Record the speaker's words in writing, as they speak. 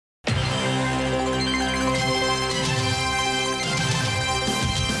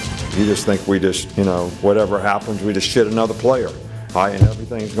You just think we just, whatever happens, we just shit another player. And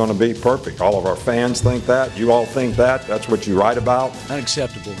everything's going to be perfect. All of our fans think that. You all think that. That's what you write about.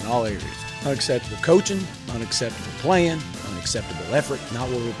 Unacceptable in all areas. Unacceptable coaching, unacceptable playing, unacceptable effort, not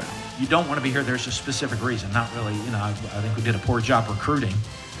what we're about. You don't want to be here. There's a specific reason. Not really, I think we did a poor job recruiting.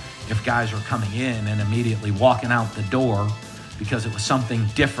 If guys are coming in and immediately walking out the door because it was something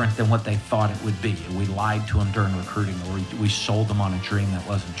different than what they thought it would be. We lied to them during recruiting, or we sold them on a dream that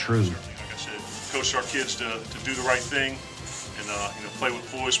wasn't true. Like I said, coach our kids to do the right thing and play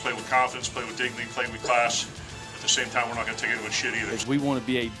with poise, play with confidence, play with dignity, play with class. At the same time, we're not going to take anyone shit either. We want to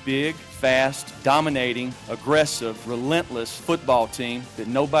be a big, fast, dominating, aggressive, relentless football team that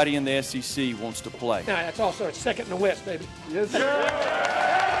nobody in the SEC wants to play. Now, that's also a second in the West, baby. Yes, sir. Hey,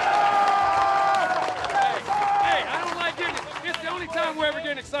 I don't like getting it. It's the only time we're ever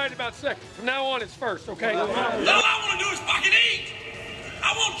getting excited about second. From now on, it's first, okay? All I want to do is fucking eat.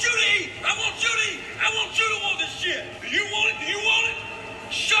 I want you to eat. I want you to eat. I want you to want this shit. Do you want it? Do you want it?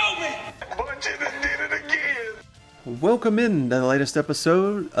 Show me. But you done did it again. Welcome in to the latest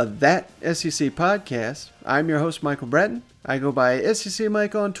episode of That SEC Podcast. I'm your host, Michael Breton. I go by SEC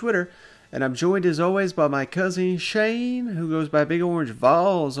Mike on Twitter, and I'm joined as always by my cousin Shane, who goes by Big Orange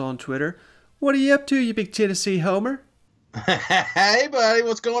Vols on Twitter. What are you up to, you big Tennessee homer? Hey, buddy,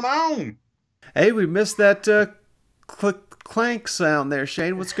 what's going on? Hey, we missed that click-clank sound there,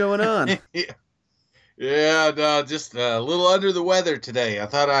 Shane. What's going on? Yeah, no, just a little under the weather today. I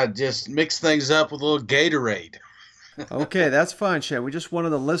thought I'd just mix things up with a little Gatorade. Okay, that's fine, Shane. We just wanted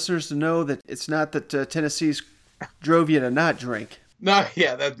the listeners to know that it's not that Tennessee's drove you to not drink. No,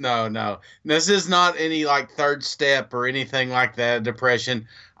 yeah, no. This is not any third step or anything like that, depression.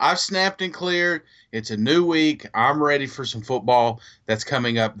 I've snapped and cleared. It's a new week. I'm ready for some football that's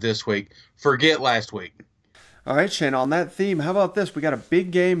coming up this week. Forget last week. All right, Shane, on that theme, how about this? We got a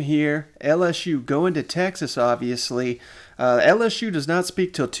big game here. LSU going to Texas, obviously. LSU does not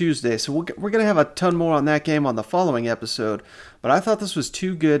speak till Tuesday, so we're going to have a ton more on that game on the following episode. But I thought this was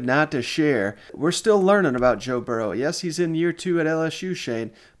too good not to share. We're still learning about Joe Burrow. Yes, he's in year 2 at LSU, Shane,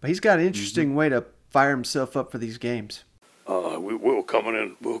 but he's got an interesting way to fire himself up for these games. We were coming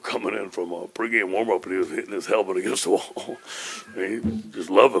in from a pregame warm-up, and he was hitting his helmet against the wall. I mean, just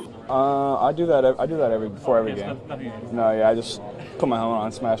love him. I do that before every game. No, yeah, I just put my helmet on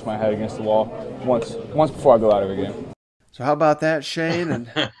and smash my head against the wall once before I go out every game. So how about that, Shane? And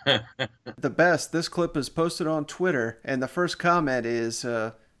the best, this clip is posted on Twitter, and the first comment is,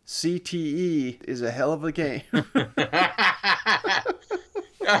 CTE is a hell of a game.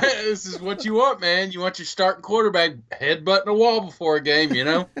 This is what you want, man. You want your starting quarterback headbutting a wall before a game,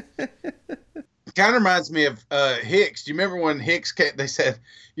 It kind of reminds me of Hicks. Do you remember when Hicks came, they said,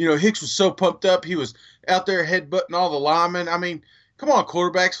 Hicks was so pumped up, he was out there headbutting all the linemen. I mean, come on,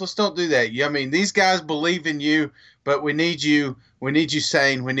 quarterbacks, let's don't do that. I mean, these guys believe in you, but we need you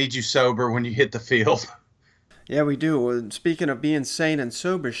sane, we need you sober when you hit the field. Yeah, we do. And speaking of being sane and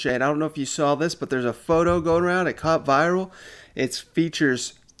sober, Shane, I don't know if you saw this, but there's a photo going around. It caught viral. It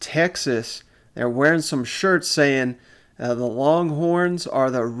features Texas. They're wearing some shirts saying the Longhorns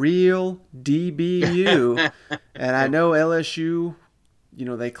are the real DBU. And I know LSU,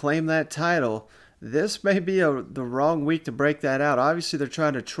 they claim that title. This may be the wrong week to break that out. Obviously, they're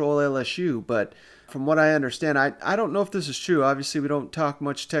trying to troll LSU, but from what I understand, I don't know if this is true. Obviously, we don't talk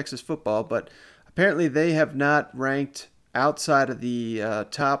much Texas football, but apparently they have not ranked outside of the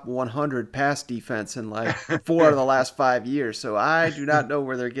top 100 pass defense in 4 of the last 5 years. So I do not know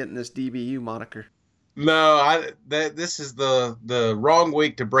where they're getting this DBU moniker. No, this is the wrong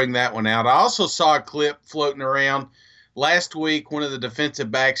week to bring that one out. I also saw a clip floating around. Last week, one of the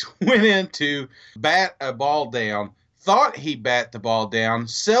defensive backs went in to bat a ball down, thought he bat the ball down,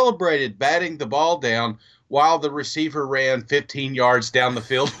 celebrated batting the ball down while the receiver ran 15 yards down the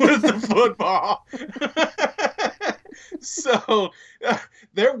field with the football. So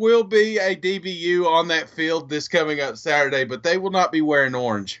there will be a DBU on that field this coming up Saturday, but they will not be wearing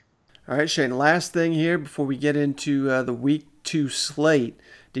orange. All right, Shane, last thing here before we get into the Week 2 slate.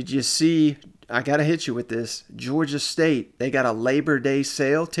 Did you see, I got to hit you with this, Georgia State, they got a Labor Day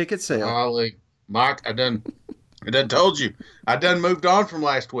sale, ticket sale. Golly, Mike, I done told you. I done moved on from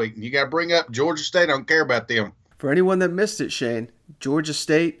last week. You got to bring up Georgia State. I don't care about them. For anyone that missed it, Shane, Georgia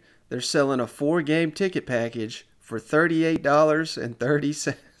State, they're selling a 4-game ticket package for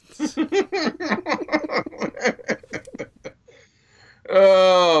 $38.30.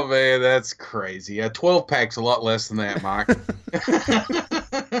 Oh, man, that's crazy. A 12-pack's a lot less than that, Mike.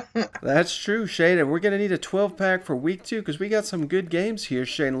 That's true, Shane, and we're going to need a 12-pack for week 2 because we got some good games here,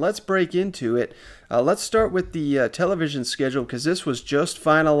 Shane. Let's break into it. Let's start with the television schedule because this was just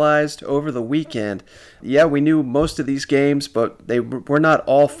finalized over the weekend. Yeah, we knew most of these games, but they were not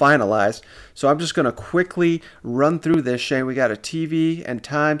all finalized. So I'm just going to quickly run through this, Shane. We got a TV and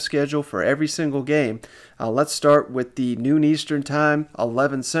time schedule for every single game. Let's start with the noon Eastern time,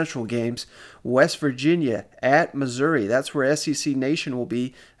 11 Central games. West Virginia at Missouri. That's where SEC Nation will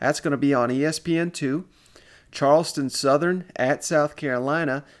be. That's going to be on ESPN2. Charleston Southern at South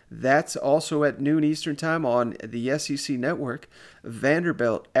Carolina. That's also at noon Eastern time on the SEC Network.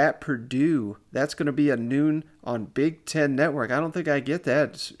 Vanderbilt at Purdue. That's going to be at noon on Big Ten Network. I don't think I get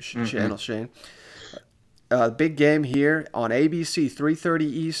that channel, Shane. Big game here on ABC, 3:30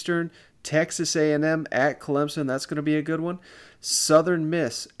 Eastern. Texas A&M at Clemson. That's going to be a good one. Southern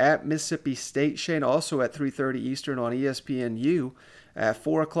Miss at Mississippi State, Shane, also at 3:30 Eastern on ESPNU. At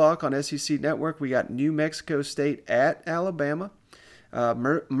 4 o'clock on SEC Network, we got New Mexico State at Alabama.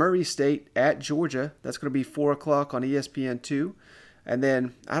 Murray State at Georgia. That's going to be 4 o'clock on ESPN2. And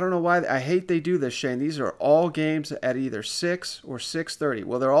then, I don't know why, I hate they do this, Shane. These are all games at either 6 or 6:30.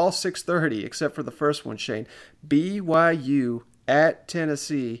 Well, they're all 6:30 except for the first one, Shane. BYU at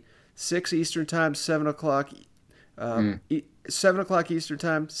Tennessee, 6 Eastern Time, 7 o'clock 7 o'clock Eastern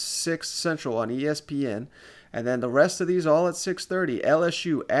Time, 6 Central on ESPN. And then the rest of these all at 6:30.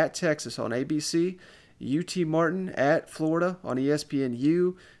 LSU at Texas on ABC. UT Martin at Florida on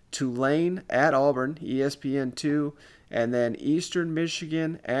ESPNU. Tulane at Auburn, ESPN2. And then Eastern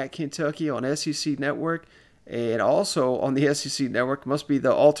Michigan at Kentucky on SEC Network. And also on the SEC Network, must be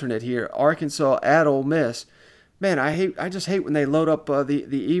the alternate here, Arkansas at Ole Miss. Man, I just hate when they load up the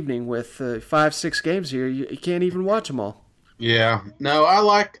evening with 5-6 games here. You can't even watch them all. Yeah, no, I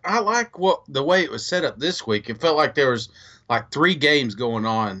like the way it was set up this week. It felt like there was like 3 games going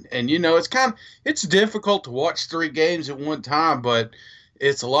on, and it's difficult to watch 3 games at one time, but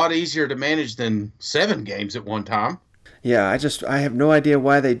it's a lot easier to manage than 7 games at one time. Yeah, I have no idea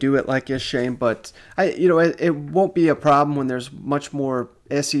why they do it like this, Shane, but it won't be a problem when there's much more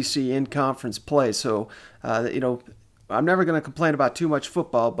SEC in-conference play. So, I'm never going to complain about too much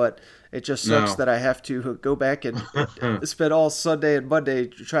football, but it just sucks that I have to go back and spend all Sunday and Monday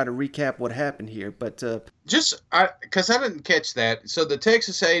to try to recap what happened here. But because I didn't catch that. So the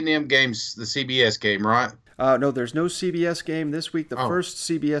Texas A&M game's the CBS game, right? No, there's no CBS game this week. The first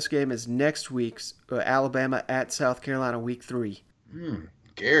CBS game is next week's Alabama at South Carolina, week 3.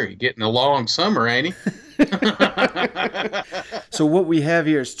 Gary, getting a long summer, ain't he? So what we have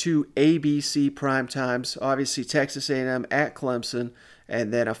here is 2 ABC prime times. Obviously, Texas A&M at Clemson,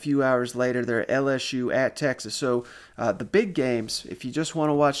 and then a few hours later, they're LSU at Texas. So the big games, if you just want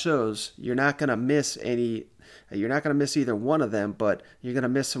to watch those, you're not going to miss any. You're not going to miss either one of them, but you're going to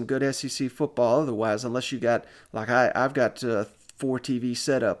miss some good SEC football otherwise, unless you got, like I've got 4 TV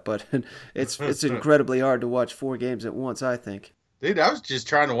set up, but it's incredibly hard to watch 4 games at once, I think. Dude, I was just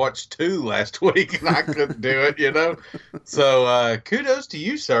trying to watch 2 last week, and I couldn't do it, So kudos to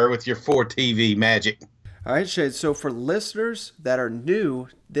you, sir, with your 4 TV magic. All right, Shade. So for listeners that are new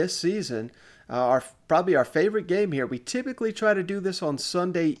this season, probably our favorite game here. We typically try to do this on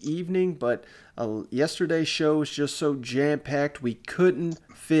Sunday evening, but yesterday's show was just so jam-packed we couldn't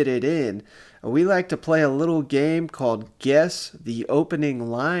fit it in. We like to play a little game called Guess the Opening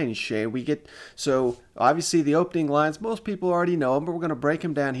Lines, Shane. So obviously the opening lines, most people already know them, but we're going to break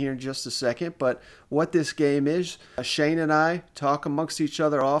them down here in just a second. But what this game is, Shane and I talk amongst each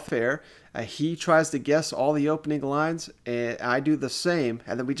other off air. He tries to guess all the opening lines, and I do the same,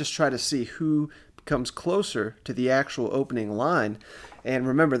 and then we just try to see who comes closer to the actual opening line. And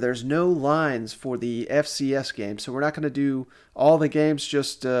remember, there's no lines for the FCS game, so we're not going to do all the games,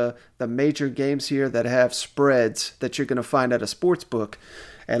 just the major games here that have spreads that you're going to find at a sports book.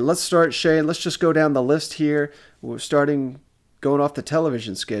 And let's start, Shane. Let's just go down the list here. We're going off the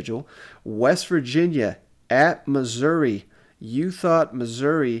television schedule. West Virginia at Missouri. You thought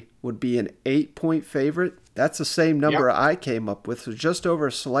Missouri would be an 8-point favorite. That's the same number I came up with, so just over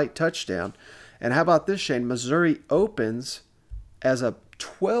a slight touchdown. And how about this, Shane? Missouri opens as a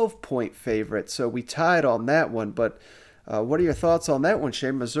 12-point favorite, so we tied on that one. But what are your thoughts on that one,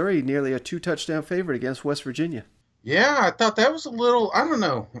 Shane? Missouri nearly a 2-touchdown favorite against West Virginia. Yeah, I thought that was a little, I don't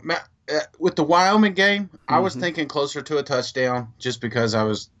know. With the Wyoming game, I was thinking closer to a touchdown just because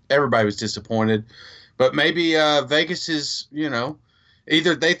everybody was disappointed. But maybe Vegas is,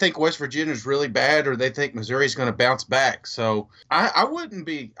 either they think West Virginia is really bad or they think Missouri is going to bounce back. So I wouldn't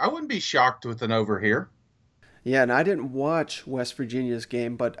be shocked with an over here. Yeah, and I didn't watch West Virginia's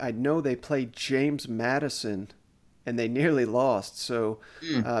game, but I know they played James Madison and they nearly lost. So,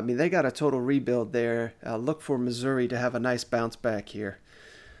 I mean, they got a total rebuild there. Look for Missouri to have a nice bounce back here.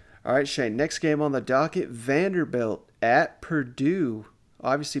 All right, Shane, next game on the docket, Vanderbilt at Purdue.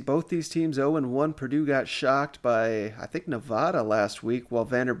 Obviously, both these teams 0-1. Purdue got shocked by, I think, Nevada last week, while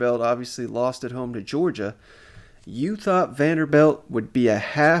Vanderbilt obviously lost at home to Georgia. You thought Vanderbilt would be a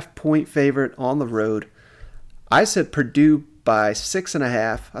half-point favorite on the road. I said Purdue by 6.5.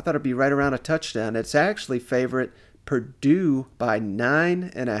 I thought it'd be right around a touchdown. It's actually favorite Purdue by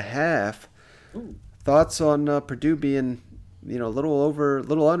 9.5. Thoughts on Purdue being, a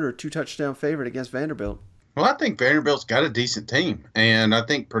little under a 2-touchdown favorite against Vanderbilt? Well, I think Vanderbilt's got a decent team, and I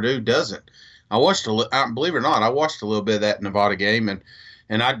think Purdue doesn't. Believe it or not, I watched a little bit of that Nevada game, and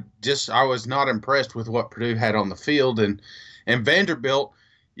I was not impressed with what Purdue had on the field, and Vanderbilt,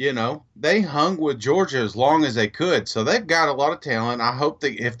 they hung with Georgia as long as they could, so they've got a lot of talent. I hope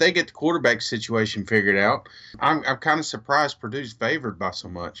if they get the quarterback situation figured out, I'm kind of surprised Purdue's favored by so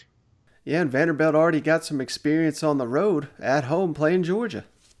much. Yeah, and Vanderbilt already got some experience on the road at home playing Georgia.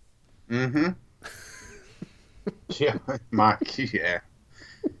 Mm-hmm. Yeah, Mike. Yeah.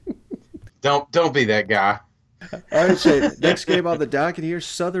 Don't be that guy. All right, Shane. Next game on the docket here: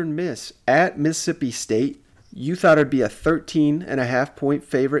 Southern Miss at Mississippi State. You thought it'd be a 13.5-point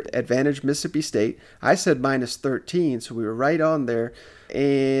favorite, advantage Mississippi State. I said minus 13, so we were right on there.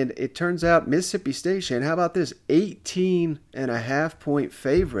 And it turns out Mississippi State, Shane, how about this? 18.5-point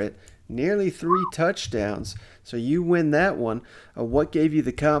favorite, nearly 3 touchdowns. So you win that one. What gave you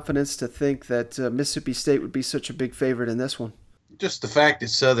the confidence to think that Mississippi State would be such a big favorite in this one? Just the fact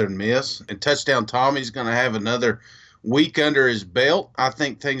it's Southern Miss, and Touchdown Tommy's going to have another week under his belt. I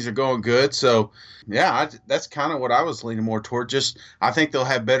think things are going good. So, yeah, that's kind of what I was leaning more toward. I think they'll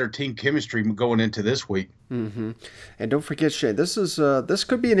have better team chemistry going into this week. Mm-hmm. And don't forget, Shane, this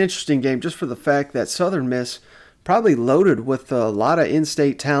could be an interesting game just for the fact that Southern Miss probably loaded with a lot of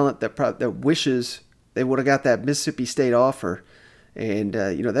in-state talent that wishes they would have got that Mississippi State offer. And,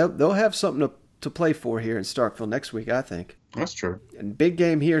 they'll have something to play for here in Starkville next week, I think. That's true. And big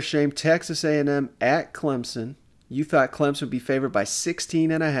game here, Shane, Texas A&M at Clemson. You thought Clemson would be favored by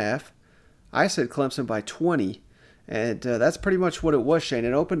 16.5. I said Clemson by 20. And that's pretty much what it was, Shane.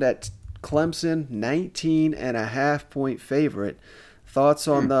 It opened at Clemson, 19.5-point favorite. Thoughts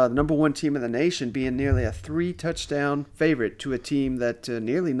on the number one team in the nation being nearly a 3-touchdown favorite to a team that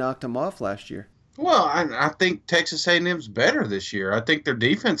nearly knocked them off last year? Well, I think Texas A&M's better this year. I think their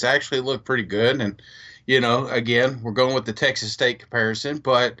defense actually looked pretty good. And, again, we're going with the Texas State comparison,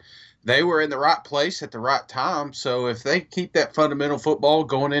 but they were in the right place at the right time. So if they keep that fundamental football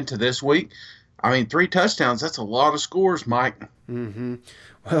going into this week, 3 touchdowns, that's a lot of scores, Mike. Mm-hmm.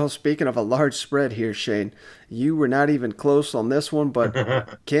 Well, speaking of a large spread here, Shane, you were not even close on this one,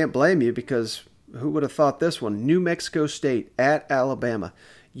 but can't blame you because who would have thought this one? New Mexico State at Alabama.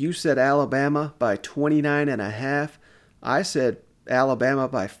 You said Alabama by 29.5. I said Alabama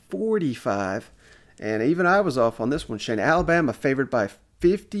by 45. And even I was off on this one, Shane. Alabama favored by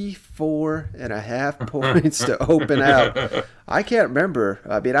 54.5 points to open out. I can't remember.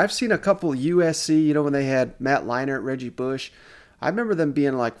 I've seen a couple USC, when they had Matt Leinart, Reggie Bush. I remember them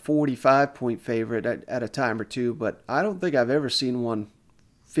being like 45-point favorite at a time or two, but I don't think I've ever seen one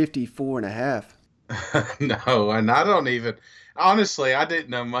 54.5. No, and I don't even – honestly, I didn't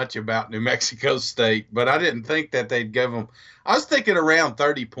know much about New Mexico State, but I didn't think that they'd give them – I was thinking around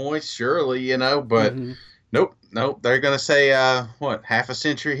 30 points, surely, but nope. They're going to say, half a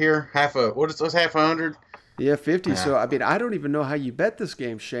century here? Half a 100? Yeah, 50. Yeah. So, I don't even know how you bet this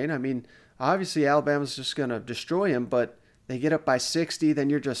game, Shane. Obviously Alabama's just going to destroy him, but they get up by 60, then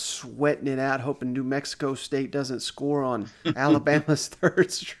you're just sweating it out, hoping New Mexico State doesn't score on Alabama's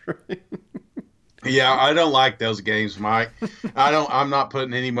third string. Yeah, I don't like those games, Mike. I'm not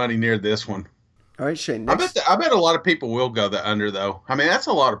putting any money near this one. All right, Shane. I bet a lot of people will go the under, though. That's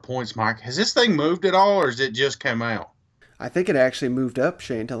a lot of points, Mike. Has this thing moved at all, or has it just come out? I think it actually moved up,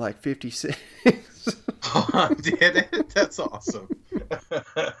 Shane, to like 56. Oh, did it? That's awesome.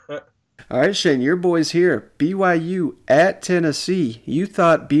 All right, Shane, your boys here. BYU at Tennessee. You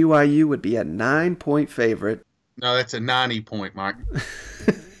thought BYU would be a 9-point favorite. No, that's a 90-point, Mike.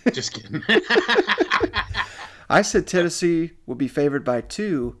 Just kidding. I said Tennessee would be favored by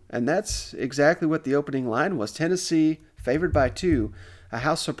 2, and that's exactly what the opening line was. Tennessee favored by 2.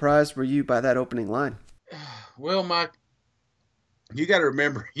 How surprised were you by that opening line? Well, Mike, you got to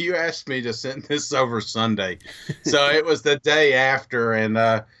remember, you asked me to send this over Sunday. So it was the day after, and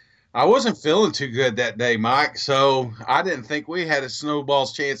I wasn't feeling too good that day, Mike. So I didn't think we had a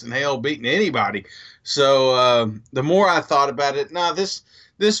snowball's chance in hell beating anybody. So the more I thought about it,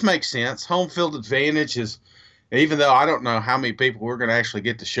 this makes sense. Home field advantage is Even though I don't know how many people we're going to actually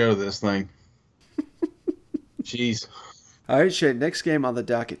get to show this thing. Jeez. All right, Shane, next game on the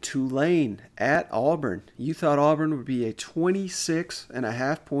docket, Tulane at Auburn. You thought Auburn would be a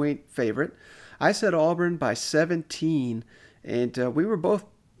 26.5-point favorite. I said Auburn by 17, and we were both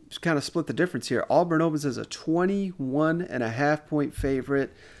kind of split the difference here. Auburn opens as a 21.5-point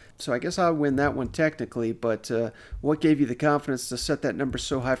favorite, so I guess I'll win that one technically, but what gave you the confidence to set that number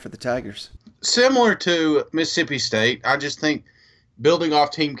so high for the Tigers? Similar to Mississippi State, I just think building off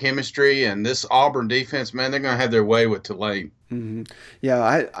team chemistry and this Auburn defense, man, they're going to have their way with Tulane. Mm-hmm.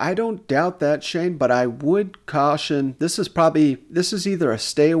 Yeah, I don't doubt that, Shane, but I would caution, this is either a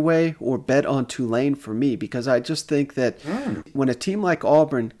stay away or bet on Tulane for me, because I just think that when a team like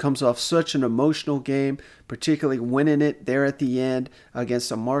Auburn comes off such an emotional game, particularly winning it there at the end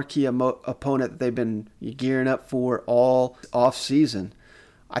against a marquee opponent that they've been gearing up for all off season,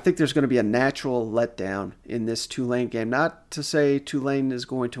 I think there's going to be a natural letdown in this Tulane game. Not to say Tulane is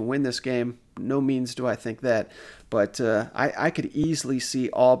going to win this game. No means do I think that. But I could easily see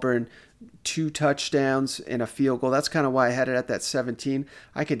Auburn 2 touchdowns and a field goal. That's kind of why I had it at that 17.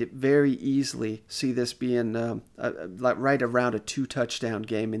 I could very easily see this being right around a 2-touchdown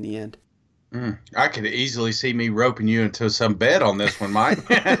game in the end. I could easily see me roping you into some bet on this one, Mike.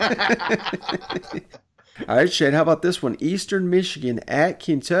 All right, Shane, how about this one? Eastern Michigan at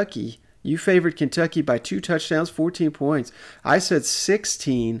Kentucky. You favored Kentucky by 2 touchdowns, 14 points. I said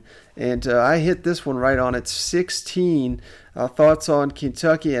 16, and I hit this one right on it, 16. Thoughts on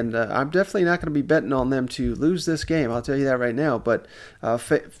Kentucky, and I'm definitely not going to be betting on them to lose this game. I'll tell you that right now, but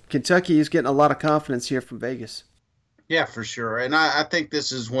Kentucky is getting a lot of confidence here from Vegas. Yeah, for sure. And I think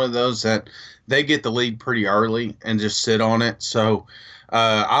this is one of those that they get the lead pretty early and just sit on it. So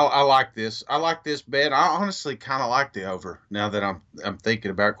I like this. I like this bet. I honestly kind of like the over now that I'm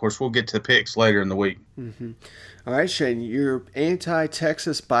thinking about it. Of course, we'll get to the picks later in the week. Mm-hmm. All right, Shane, your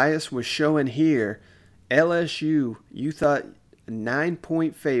anti-Texas bias was showing here. LSU, you thought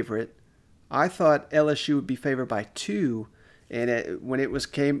 9-point favorite. I thought LSU would be favored by 2. And when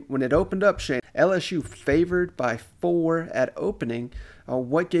it opened up, Shane, LSU favored by 4 at opening.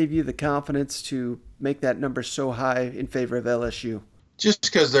 What gave you the confidence to make that number so high in favor of LSU? Just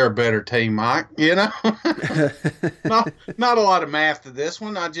because they're a better team, Mike. You know, not a lot of math to this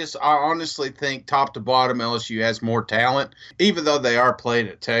one. I honestly think top to bottom LSU has more talent, even though they are played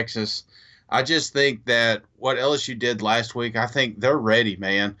at Texas. I just think that what LSU did last week, I think they're ready,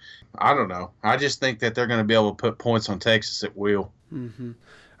 man. I don't know. I just think that they're going to be able to put points on Texas at will. Mm-hmm.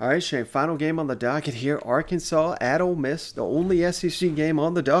 All right, Shane, final game on the docket here. Arkansas at Ole Miss, the only SEC game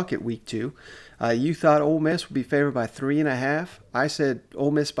on the docket week 2. You thought Ole Miss would be favored by 3.5. I said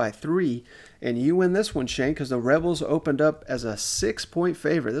Ole Miss by 3. And you win this one, Shane, because the Rebels opened up as a 6-point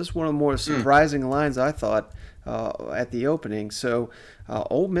favorite. This is one of the more surprising lines, I thought, at the opening. So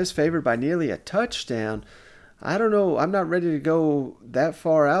Ole Miss favored by nearly a touchdown. I don't know. I'm not ready to go that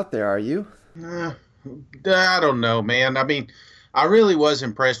far out there. Are you? I don't know, man. I mean, I really was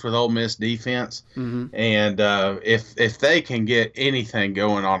impressed with Ole Miss defense. Mm-hmm. And if they can get anything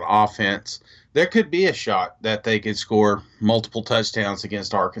going on offense, there could be a shot that they could score multiple touchdowns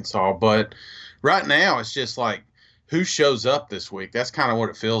against Arkansas. But right now, it's just like, who shows up this week? That's kind of what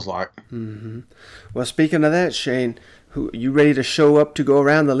it feels like. Mm-hmm. Well, speaking of that, Shane, you ready to show up to go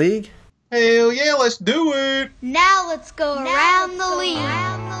around the league? Hell yeah, let's do it. Now let's go around the league.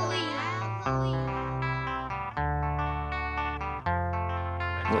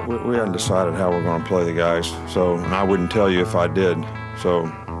 We hadn't decided how we're going to play the guys, and I wouldn't tell you if I did. So,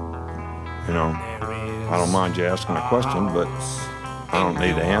 I don't mind you asking a question, but I don't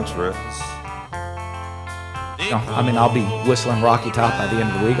need to answer it. I'll be whistling Rocky Top by the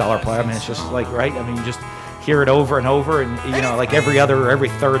end of the week. All our play. It's just like, right? You just hear it over and over, and like every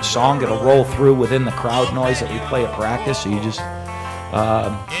third song, it'll roll through within the crowd noise that we play at practice. So you just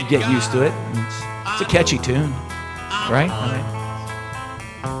you get used to it. It's a catchy tune, right?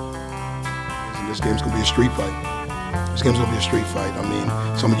 This game's gonna be a street fight.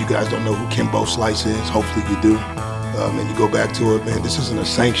 Some of you guys don't know who Kimbo Slice is. Hopefully you do. And you go back to it, man. This isn't a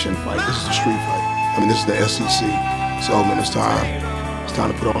sanctioned fight. This is a street fight. This is the SEC. So, man, it's time. It's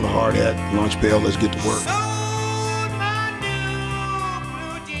time to put on the hard hat, launch bail. Let's get to work.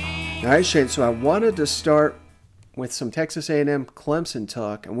 All right, Shane, so I wanted to start with some Texas A&M Clemson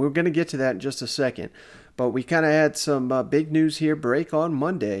talk, and we're going to get to that in just a second. But we kind of had some big news here break on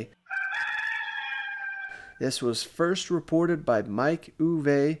Monday. This was first reported by Mike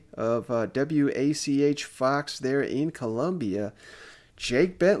Uve of WACH Fox there in Columbia.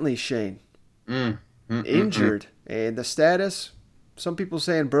 Jake Bentley, Shane, injured. And the status, some people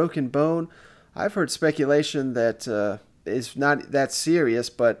saying broken bone. I've heard speculation that is not that serious,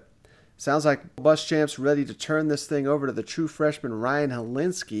 but sounds like Muschamp's ready to turn this thing over to the true freshman Ryan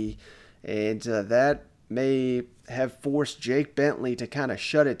Helinski, and that may have forced Jake Bentley to kind of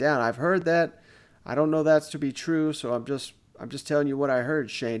shut it down. I've heard that. I don't know that's to be true, so I'm just telling you what I heard,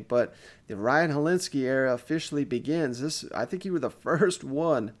 Shane. But the Ryan Helinski era officially begins. I think you were the first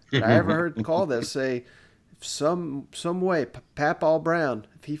one that I ever heard call this, say some way, Pat Ball Brown,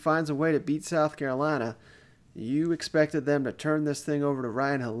 if he finds a way to beat South Carolina, you expected them to turn this thing over to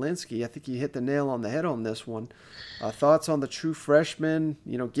Ryan Helinski. I think you hit the nail on the head on this one. Thoughts on the true freshman,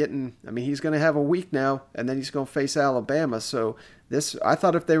 he's going to have a week now, and then he's going to face Alabama. So I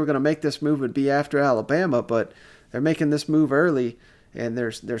thought if they were going to make this move, it would be after Alabama, but they're making this move early, and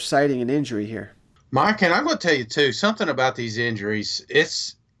they're citing an injury here. Mike, and I'm going to tell you, too, something about these injuries.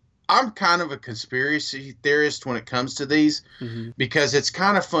 I'm kind of a conspiracy theorist when it comes to these because it's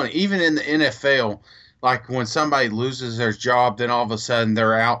kind of funny. Even in the NFL, like when somebody loses their job, then all of a sudden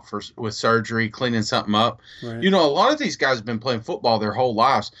they're out with surgery, cleaning something up. Right. A lot of these guys have been playing football their whole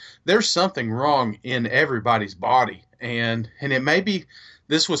lives. There's something wrong in everybody's body. And it may be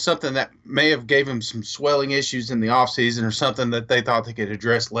this was something that may have gave them some swelling issues in the offseason or something that they thought they could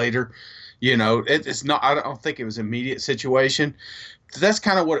address later. It's not. I don't think it was an immediate situation. That's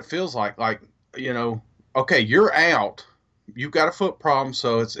kind of what it feels like. Like, okay, you're out. You've got a foot problem,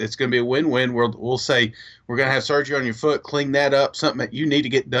 so it's going to be a win-win. We'll say we're going to have surgery on your foot, clean that up, something that you need to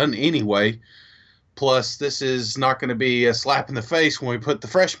get done anyway. Plus, this is not going to be a slap in the face when we put the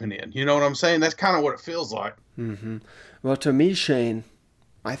freshman in. You know what I'm saying? That's kind of what it feels like. Mm-hmm. Well, to me, Shane,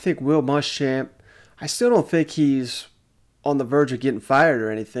 I think Will Muschamp, I still don't think he's on the verge of getting fired or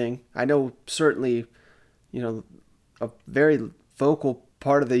anything. I know certainly, a very vocal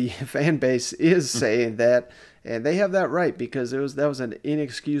part of the fan base is saying that, and they have that right because that was an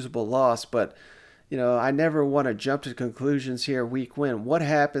inexcusable loss. But I never want to jump to conclusions here week one. What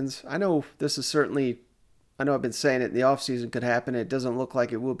happens? I know this is certainly, I know I've been saying it in the offseason could happen. It doesn't look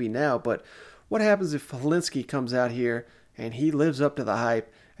like it will be now. But what happens if Helinski comes out here and he lives up to the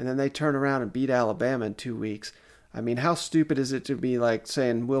hype, and then they turn around and beat Alabama in 2 weeks? I mean, how stupid is it to be like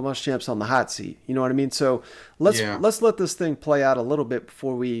saying Will Muschamp's on the hot seat? You know what I mean? So let's let this thing play out a little bit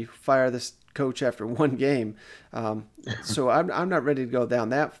before we fire this coach after one game. So I'm not ready to go down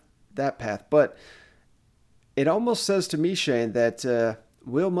that path. But it almost says to me, Shane, that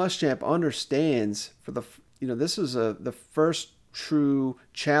Will Muschamp understands this is the first true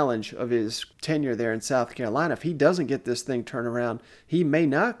challenge of his tenure there in South Carolina. If he doesn't get this thing turned around, he may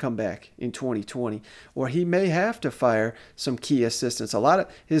not come back in 2020, or he may have to fire some key assistants. A lot of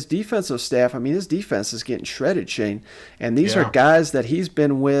his defensive staff, his defense is getting shredded, Shane. And these are guys that he's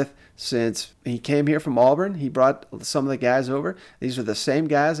been with since he came here from Auburn. He brought some of the guys over. These are the same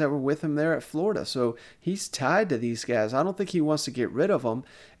guys that were with him there at Florida. So he's tied to these guys. I don't think he wants to get rid of them.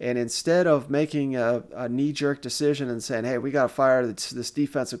 And instead of making a knee-jerk decision and saying, hey, we got to fire this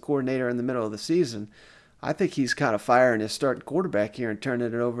defensive coordinator in the middle of the season, I think he's kind of firing his starting quarterback here and turning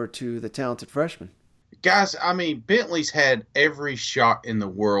it over to the talented freshman. Guys, Bentley's had every shot in the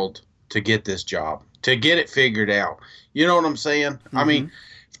world to get this job, to get it figured out. You know what I'm saying? Mm-hmm.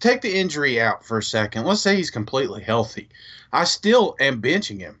 Take the injury out for a second. Let's say he's completely healthy. I still am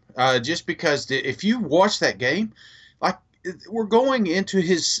benching him just because if you watch that game, like we're going into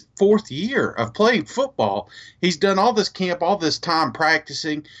his fourth year of playing football. He's done all this camp, all this time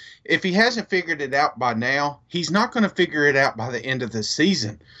practicing. If he hasn't figured it out by now, he's not going to figure it out by the end of the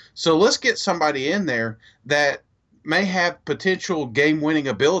season. So let's get somebody in there that may have potential game-winning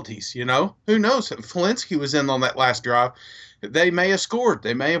abilities, Who knows? If Helinski was in on that last drive, they may have scored.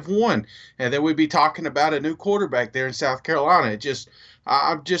 They may have won. And then we'd be talking about a new quarterback there in South Carolina.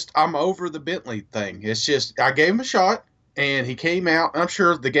 I'm over the Bentley thing. It's just, I gave him a shot, and he came out. I'm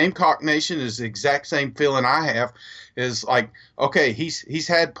sure the Gamecock Nation is the exact same feeling I have. Is like, okay, he's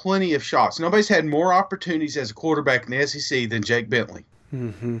had plenty of shots. Nobody's had more opportunities as a quarterback in the SEC than Jake Bentley.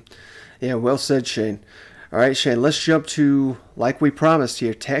 Mm-hmm. Yeah, well said, Shane. All right, Shane, let's jump to, like we promised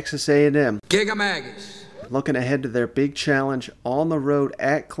here, Texas A&M. Giga Maggots. Looking ahead to their big challenge on the road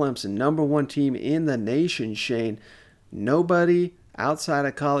at Clemson, number one team in the nation, Shane. Nobody outside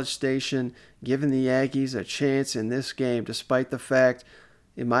of College Station giving the Aggies a chance in this game, despite the fact,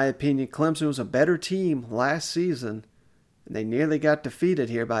 in my opinion, Clemson was a better team last season, and they nearly got defeated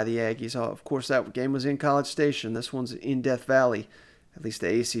here by the Aggies. Of course, that game was in College Station. This one's in Death Valley, at least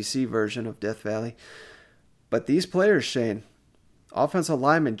the ACC version of Death Valley. But these players, Shane, offensive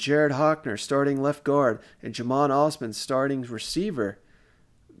lineman Jared Hockner starting left guard and Jamon Osman starting receiver,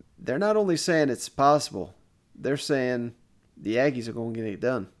 they're not only saying it's possible, they're saying the Aggies are going to get it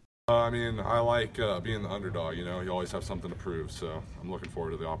done. I like being the underdog. You always have something to prove, so I'm looking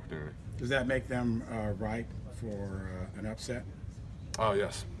forward to the opportunity. Does that make them ripe for an upset? Oh,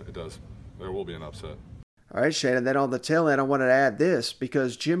 yes, it does. There will be an upset. All right, Shane, and then on the tail end, I wanted to add this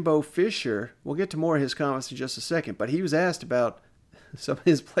because Jimbo Fisher, we'll get to more of his comments in just a second, but he was asked about some of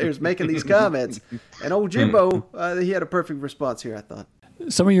his players making these comments, and old Jimbo, he had a perfect response here, I thought.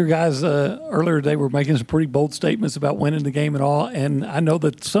 Some of your guys earlier today were making some pretty bold statements about winning the game and all, and I know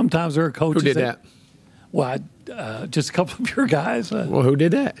that sometimes there are coaches Who did that? Well, just a couple of your guys. Well, who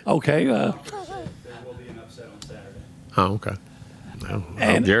did that? Okay. There will be an upset on Saturday. Oh, okay. Well,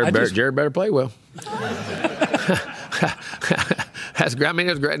 And Jared better play well. That's great.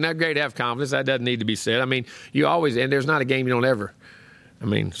 It's great. Not great to have confidence. That doesn't need to be said. You always, and there's not a game you don't ever.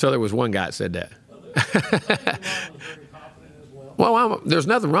 So there was one guy that said that. Well, there's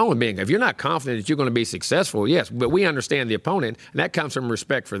nothing wrong with being. If you're not confident that you're going to be successful, yes, but we understand the opponent, and that comes from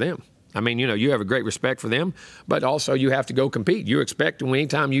respect for them. You have a great respect for them, but also you have to go compete. You expect,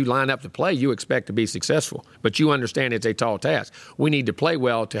 anytime you line up to play, you expect to be successful. But you understand it's a tall task. We need to play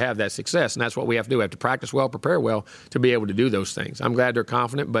well to have that success, and that's what we have to do. We have to practice well, prepare well to be able to do those things. I'm glad they're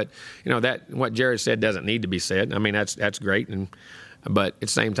confident, but that what Jared said doesn't need to be said. That's great, but at the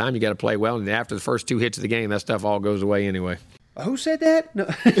same time, you got to play well. And after the first two hits of the game, that stuff all goes away anyway. Who said that? No.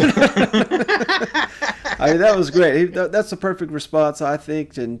 That was great. That's the perfect response, I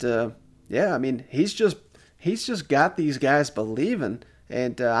think. And he's just got these guys believing,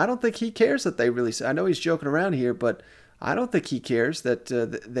 and I don't think he cares that they really. I know he's joking around here, but I don't think he cares that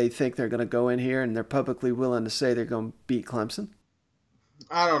they think they're going to go in here and they're publicly willing to say they're going to beat Clemson.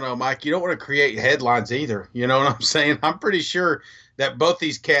 I don't know, Mike. You don't want to create headlines either. You know what I'm saying? I'm pretty sure that both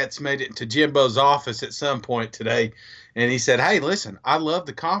these cats made it to Jimbo's office at some point today, and he said, "Hey, listen, I love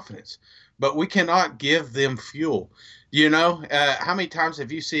the confidence, but we cannot give them fuel." How many times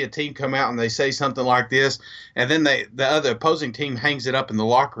have you seen a team come out and they say something like this, and then the other opposing team hangs it up in the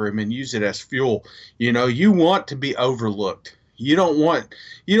locker room and use it as fuel? You want to be overlooked. You don't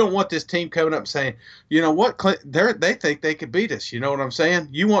want this team coming up saying, you know what, they think they could beat us. You know what I'm saying?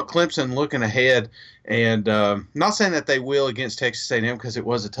 You want Clemson looking ahead, and not saying that they will against Texas A&M because it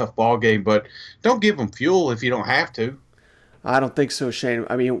was a tough ball game, but don't give them fuel if you don't have to. I don't think so, Shane.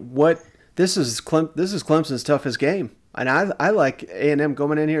 This is Clemson's toughest game. And I like A&M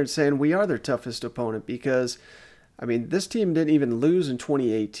going in here and saying we are their toughest opponent because, this team didn't even lose in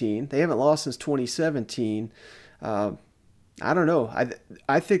 2018. They haven't lost since 2017. I don't know.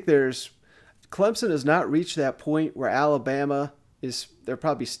 I think Clemson has not reached that point where Alabama they're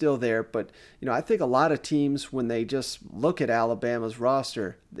probably still there. But, I think a lot of teams, when they just look at Alabama's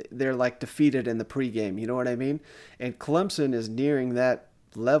roster, they're like defeated in the pregame. You know what I mean? And Clemson is nearing that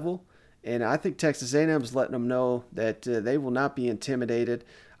level. And I think Texas A&M is letting them know that they will not be intimidated.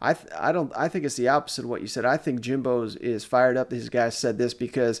 I think it's the opposite of what you said. I think Jimbo is fired up. These guys said this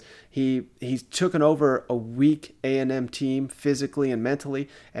because he's taken over a weak A&M team physically and mentally,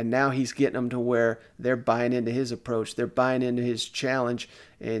 and now he's getting them to where they're buying into his approach. They're buying into his challenge,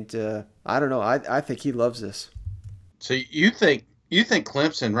 and I don't know. I think he loves this. So you think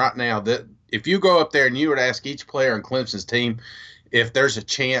Clemson right now, that if you go up there and you would ask each player on Clemson's team if there's a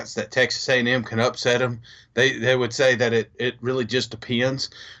chance that Texas A&M can upset them, they would say that it really just depends.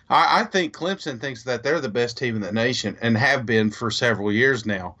 I think Clemson thinks that they're the best team in the nation and have been for several years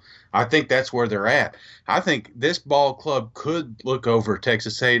now. I think that's where they're at. I think this ball club could look over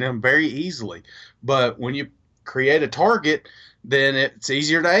Texas A&M very easily. But when you create a target, then it's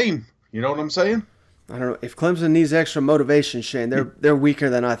easier to aim. You know what I'm saying? I don't know. If Clemson needs extra motivation, Shane, they're weaker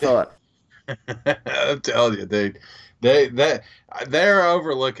than I thought. I'm telling you, dude. They're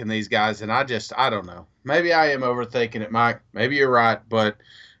overlooking these guys, and I don't know. Maybe I am overthinking it, Mike. Maybe you're right, but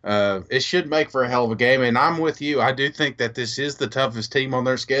it should make for a hell of a game, and I'm with you. I do think that this is the toughest team on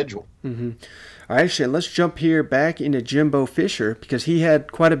their schedule. Mm-hmm. All right, Shane, let's jump here back into Jimbo Fisher because he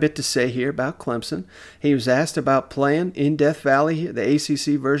had quite a bit to say here about Clemson. He was asked about playing in Death Valley, the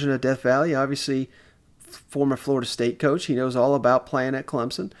ACC version of Death Valley. Obviously, former Florida State coach. He knows all about playing at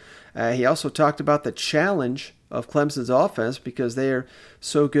Clemson. He also talked about the challenge of Clemson's offense because they are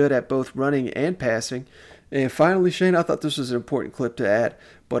so good at both running and passing. And finally, Shane, I thought this was an important clip to add,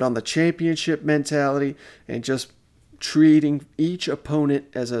 but on the championship mentality and just treating each opponent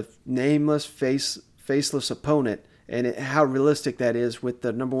as a nameless, faceless opponent, and how realistic that is with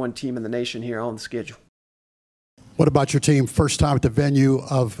the number one team in the nation here on the schedule. What about your team? First time at the venue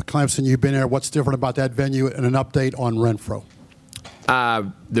of Clemson. You've been there. What's different about that venue, and an update on Renfro?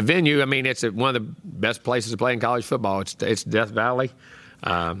 The venue, it's one of the best places to play in college football. It's Death Valley.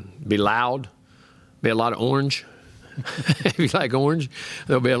 Be loud, be a lot of orange, If you like orange,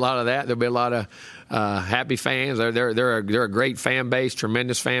 there'll be a lot of that. There'll be a lot of happy fans. They're a great fan base,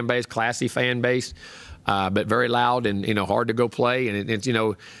 tremendous fan base, classy fan base. But very loud and, hard to go play. And it's,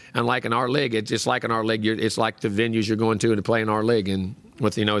 unlike in our league, it's just like in our league, it's like the venues you're going to play in our league. And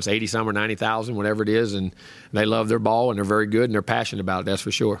with, it's 80-some or 90,000, whatever it is. And they love their ball and they're very good and they're passionate about it, that's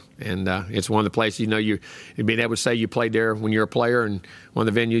for sure. And it's one of the places, you've been able to say you played there when you're a player and one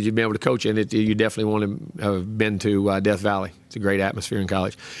of the venues you've been able to coach in, you definitely want to have been to Death Valley. It's a great atmosphere in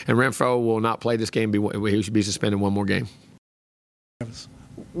college. And Renfro will not play this game. He should be suspended one more game.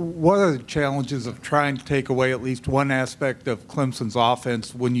 What are the challenges of trying to take away at least one aspect of Clemson's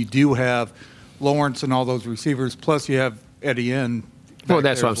offense when you do have Lawrence and all those receivers, plus you have Etienne? Well,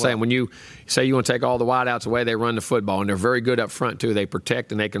 that's what I'm saying. When you say you want to take all the wideouts away, they run the football, and they're very good up front, too. They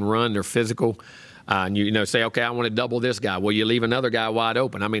protect and they can run. They're physical. And you say, okay, I want to double this guy. Well, you leave another guy wide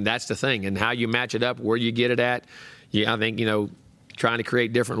open. I mean, that's the thing. And how you match it up, where you get it at, I think, trying to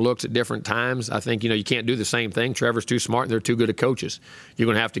create different looks at different times. I think, you can't do the same thing. Trevor's too smart and they're too good at coaches. You're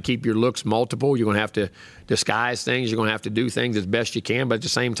going to have to keep your looks multiple. You're going to have to disguise things. You're going to have to do things as best you can. But at the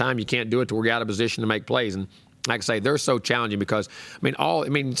same time, you can't do it to where you're out of position to make plays. And like I say, they're so challenging because,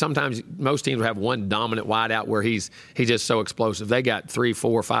 sometimes most teams will have one dominant wideout where he's just so explosive. They got 3,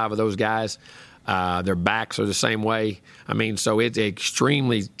 4, 5 of those guys. Their backs are the same way. So it's an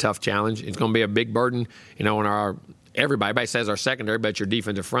extremely tough challenge. It's going to be a big burden, on everybody says our secondary, but your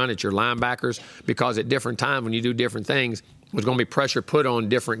defensive front, it's your linebackers, because at different times when you do different things, there's going to be pressure put on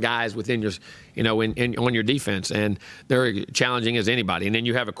different guys within your, on your defense, and they're challenging as anybody. And then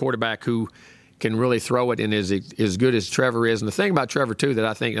you have a quarterback who can really throw it and is as good as Trevor is. And the thing about Trevor, too, that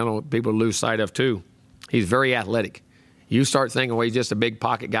I think people lose sight of, too, he's very athletic. You start thinking, well, he's just a big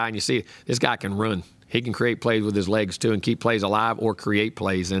pocket guy, and you see this guy can run. He can create plays with his legs, too, and keep plays alive or create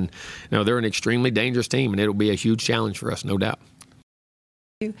plays. And, they're an extremely dangerous team, and it'll be a huge challenge for us, no doubt.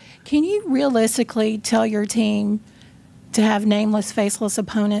 Can you realistically tell your team to have nameless, faceless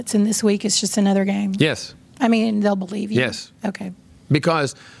opponents and this week it's just another game? Yes. They'll believe you? Yes. Okay.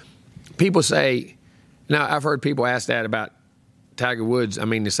 Because people say, now I've heard people ask that about Tiger Woods.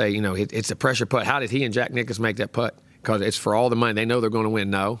 They say, it's a pressure putt. How did he and Jack Nicklaus make that putt? Because it's for all the money. They know they're going to win.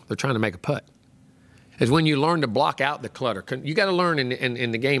 No, they're trying to make a putt. Is when you learn to block out the clutter. You got to learn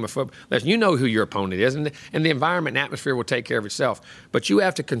in the game of football. Listen, you know who your opponent is, and the environment and atmosphere will take care of itself. But you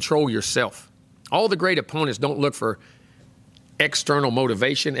have to control yourself. All the great opponents don't look for external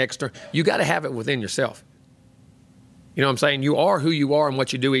motivation. You got to have it within yourself. You know what I'm saying? You are who you are and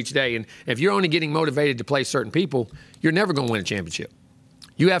what you do each day. And if you're only getting motivated to play certain people, you're never going to win a championship.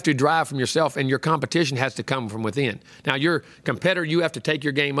 You have to drive from yourself, and your competition has to come from within. Now, your competitor, you have to take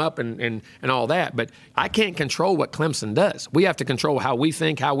your game up and all that, but I can't control what Clemson does. We have to control how we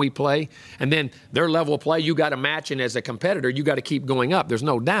think, how we play, and then their level of play, you got to match, and as a competitor, you got to keep going up. There's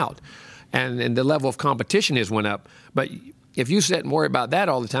no doubt. And the level of competition has went up. But if you sit and worry about that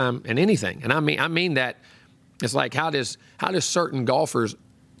all the time and anything, and I mean that, it's like how does certain golfers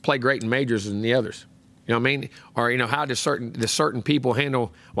play great in majors than the others? You know what I mean? Or, how does certain people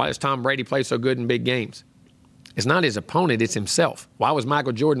handle, why does Tom Brady play so good in big games? It's not his opponent, it's himself. Why was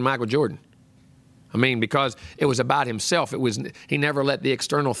Michael Jordan Michael Jordan? Because it was about himself. He never let the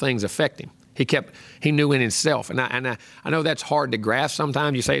external things affect him. He knew in himself. And I know that's hard to grasp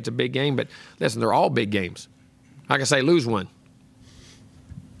sometimes. You say it's a big game, but listen, they're all big games. Like I say, lose one.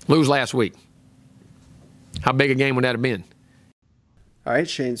 Lose last week. How big a game would that have been? All right,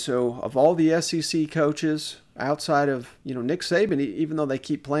 Shane. So of all the SEC coaches outside of, Nick Saban, even though they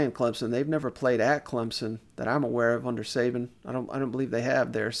keep playing Clemson, they've never played at Clemson that I'm aware of under Saban. I don't believe they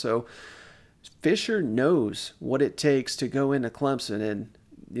have there. So Fisher knows what it takes to go into Clemson. And,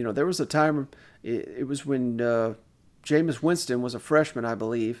 there was a time, it was when Jameis Winston was a freshman, I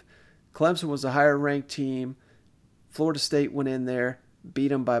believe. Clemson was a higher ranked team. Florida State went in there, beat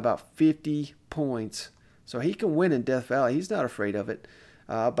them by about 50 points. So he can win in Death Valley. He's not afraid of it.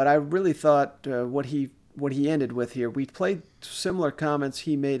 But I really thought what he ended with here, we played similar comments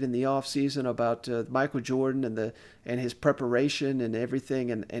he made in the offseason about Michael Jordan and his preparation and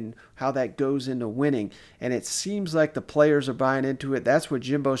everything and how that goes into winning. And it seems like the players are buying into it. That's what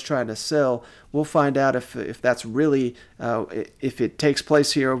Jimbo's trying to sell. We'll find out if that's really, if it takes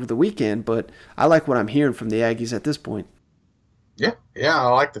place here over the weekend. But I like what I'm hearing from the Aggies at this point. Yeah, I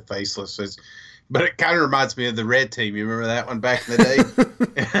like the faceless. But it kind of reminds me of the red team. You remember that one back in the day?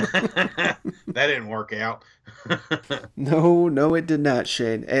 That didn't work out. No, it did not,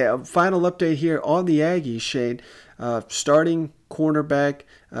 Shane. Final update here on the Aggies, Shane. Starting cornerback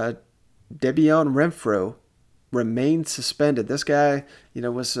Debian Renfro remained suspended. This guy,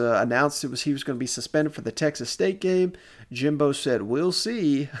 was announced he was going to be suspended for the Texas State game. Jimbo said, "We'll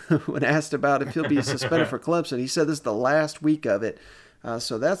see," when asked about if he'll be suspended for Clemson. He said this is the last week of it.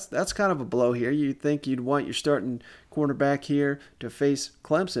 So that's kind of a blow here. You'd think you'd want your starting cornerback here to face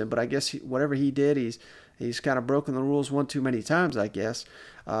Clemson, but I guess whatever he did, he's kind of broken the rules one too many times, I guess.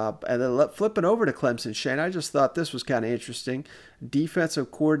 And then flipping over to Clemson, Shane, I just thought this was kind of interesting.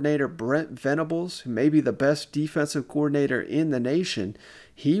 Defensive coordinator Brent Venables, who may be the best defensive coordinator in the nation,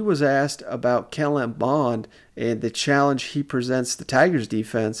 he was asked about Kellen Mond and the challenge he presents the Tigers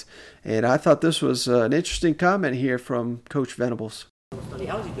defense. And I thought this was an interesting comment here from Coach Venables.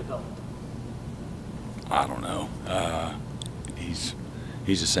 How's he developed? I don't know. He's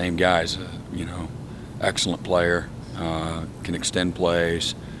the same guy. He's excellent player, can extend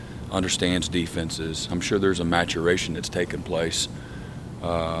plays, understands defenses. I'm sure there's a maturation that's taken place,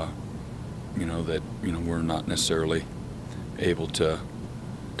 that we're not necessarily able to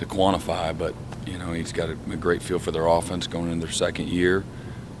quantify, but he's got a great feel for their offense going into their second year.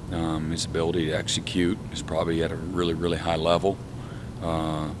 His ability to execute is probably at a really, really high level,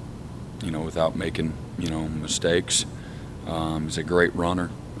 without making mistakes. He's a great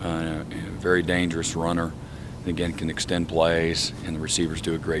runner, a very dangerous runner. And again, can extend plays, and the receivers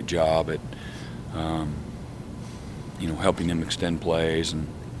do a great job at helping him extend plays, and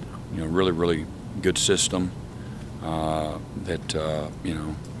really, really good system that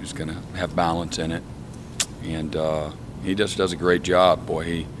is going to have balance in it, and he just does a great job.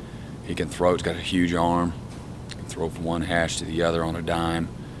 Boy, he can throw. He's got a huge arm. He can throw from one hash to the other on a dime,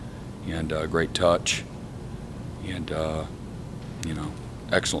 and great touch, and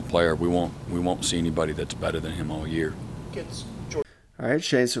excellent player. We won't see anybody that's better than him all year. All right,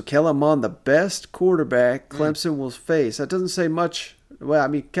 Shane. So Kellen Mond, the best quarterback Clemson will face. That doesn't say much. Well, I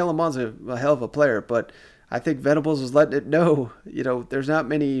mean, Kellen Mond's a hell of a player, but I think Venables is letting it know. There's not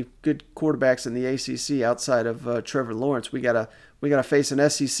many good quarterbacks in the ACC outside of Trevor Lawrence. We gotta face an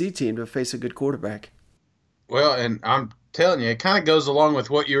SEC team to face a good quarterback. Well, and I'm telling you, it kind of goes along with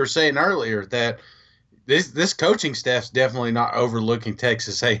what you were saying earlier, that this coaching staff's definitely not overlooking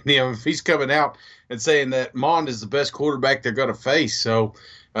Texas A&M. If he's coming out and saying that Mond is the best quarterback they're going to face, so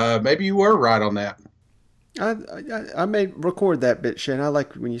maybe you were right on that. I may record that bit, Shane. I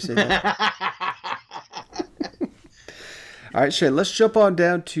like when you say that. All right, Shane, let's jump on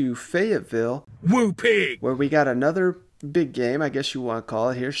down to Fayetteville. Woo pig! Where we got another big game, I guess you want to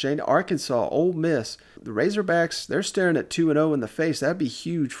call it here, Shane. Arkansas, Ole Miss. The Razorbacks, they're staring at 2-0 in the face. That'd be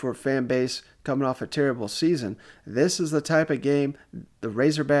huge for a fan base coming off a terrible season. This is the type of game the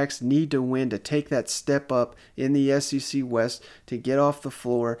Razorbacks need to win to take that step up in the SEC West, to get off the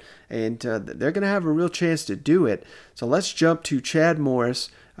floor, and they're going to have a real chance to do it. So let's jump to Chad Morris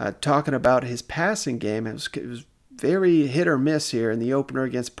talking about his passing game. It was very hit or miss here in the opener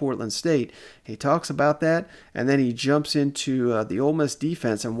against Portland State. He talks about that, and then he jumps into the Ole Miss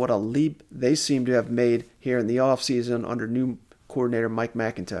defense and what a leap they seem to have made here in the offseason under new coordinator Mike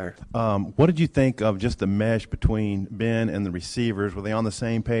McIntyre. What did you think of just the mesh between Ben and the receivers? Were they on the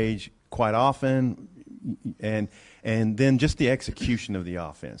same page quite often? And then just the execution of the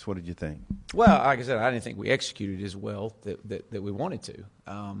offense. What did you think? Well, like I said, I didn't think we executed as well that we wanted to.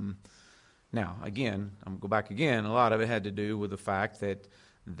 Now, again, I'm going to go back again. A lot of it had to do with the fact that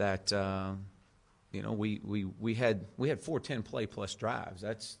we had 4 10-play plus drives.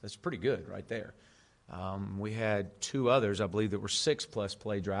 That's pretty good right there. We had 2 others, I believe, that were 6+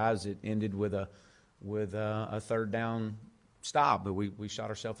 play drives. It ended with a third down stop that we shot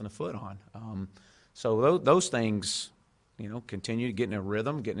ourselves in the foot on. So those things, continued getting a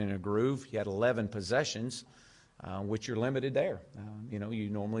rhythm, getting in a groove. You had 11 possessions. Which you're limited there. You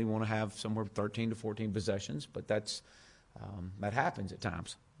normally want to have somewhere 13 to 14 possessions, but that happens at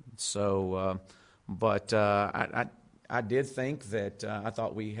times. So, but I did think that I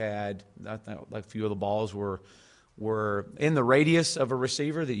thought we had a few of the balls were in the radius of a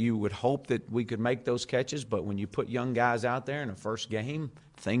receiver that you would hope that we could make those catches. But when you put young guys out there in the first game,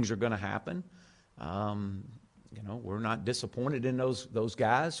 things are going to happen. We're not disappointed in those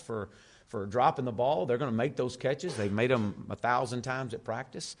guys for dropping the ball. They're going to make those catches. They've made them 1,000 times at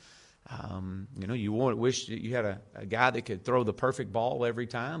practice. You wish that you had a guy that could throw the perfect ball every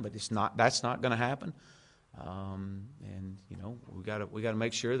time, but that's not going to happen. We got to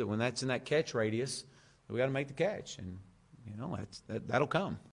make sure that when that's in that catch radius, we got to make the catch, and that'll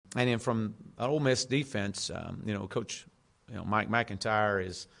come. And then from an Ole Miss defense, Coach Mike McIntyre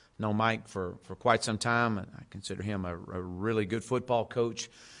is known Mike for quite some time. I consider him a really good football coach.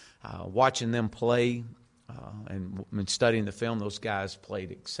 Watching them play and studying the film, those guys played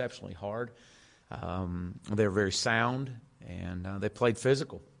exceptionally hard. They're very sound, and they played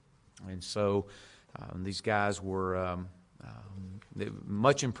physical. And so these guys were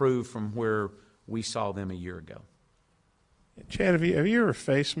much improved from where we saw them a year ago. Chad, have you ever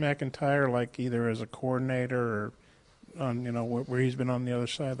faced McIntyre, like either as a coordinator or on where he's been on the other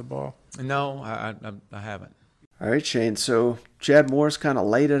side of the ball? No, I haven't. All right, Shane. So Chad Morris kind of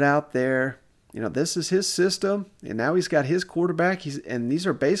laid it out there. This is his system, and now he's got his quarterback. And these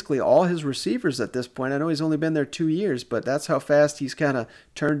are basically all his receivers at this point. I know he's only been there 2 years, but that's how fast he's kind of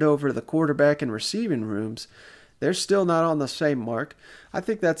turned over the quarterback and receiving rooms. They're still not on the same mark. I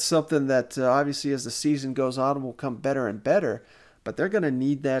think that's something that obviously as the season goes on will come better and better, but they're going to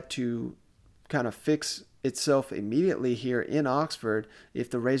need that to kind of fix itself immediately here in Oxford if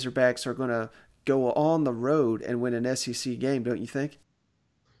the Razorbacks are going to go on the road and win an SEC game, don't you think?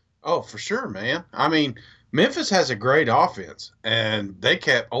 Oh, for sure, man. I mean, Memphis has a great offense, and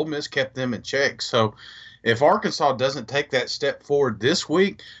Ole Miss kept them in check. So if Arkansas doesn't take that step forward this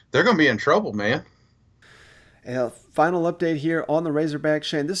week, they're going to be in trouble, man. Final update here on the Razorbacks,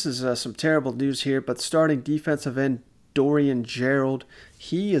 Shane. This is some terrible news here, but starting defensive end Dorian Gerald,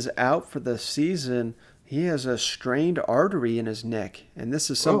 he is out for the season. He has a strained artery in his neck, and this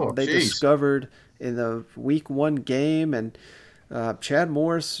is something they discovered in the Week 1 game. And Chad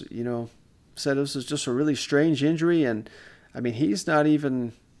Morris, said this was just a really strange injury, and I mean he's not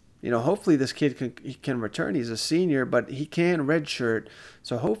even. Hopefully this kid can return. He's a senior, but he can redshirt.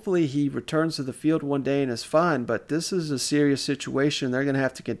 So hopefully he returns to the field one day and is fine. But this is a serious situation. They're going to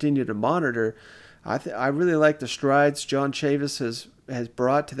have to continue to monitor. I really like the strides John Chavis has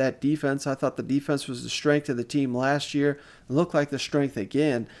brought to that defense. I thought the defense was the strength of the team last year. It looked like the strength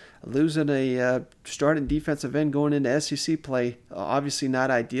again. Losing a starting defensive end going into SEC play, obviously not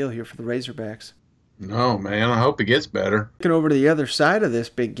ideal here for the Razorbacks. No, man. I hope it gets better. Looking over to the other side of this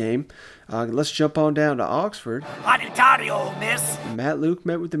big game, let's jump on down to Oxford. Howdy, Ole Miss. Matt Luke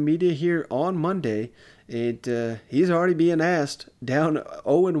met with the media here on Monday, and he's already being asked, down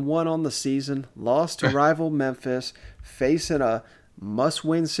 0-1 on the season, lost to rival Memphis, facing a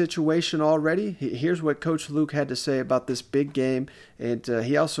must-win situation already. Here's what Coach Luke had to say about this big game, and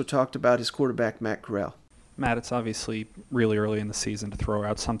he also talked about his quarterback, Matt Corral. Matt, it's obviously really early in the season to throw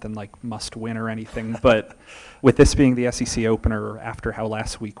out something like must win or anything, but with this being the SEC opener after how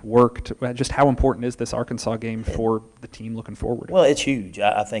last week worked, just how important is this Arkansas game for the team looking forward? Well, it's huge.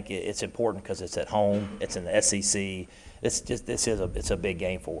 I think it's important because it's at home, it's in the SEC. It's a big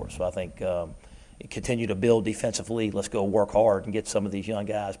game for us. So I think continue to build defensively. Let's go work hard and get some of these young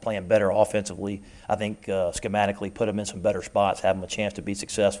guys playing better offensively. I think schematically put them in some better spots, have them a chance to be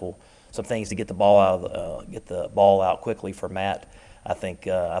successful. Some things to get the ball out quickly for Matt. I think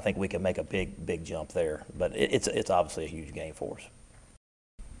we can make a big jump there. But it's obviously a huge game for us.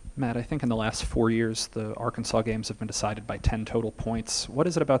 Matt, I think in the last 4 years the Arkansas games have been decided by 10 total points. What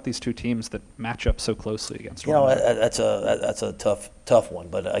is it about these two teams that match up so closely against one another? That's a tough one.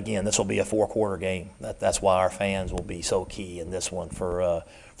 But again, this will be a 4-quarter game. That's why our fans will be so key in this one for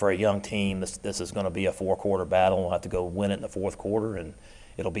a young team. This is going to be a 4-quarter battle. We'll have to go win it in the fourth quarter, and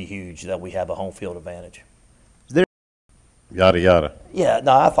it'll be huge that we have a home field advantage. Yada yada. Yeah,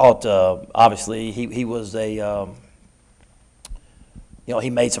 no, I thought obviously he was a he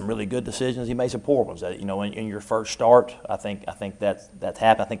made some really good decisions. He made some poor ones. In your first start, I think that's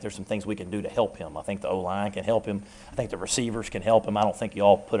happened. I think there's some things we can do to help him. I think the O-line can help him. I think the receivers can help him. I don't think you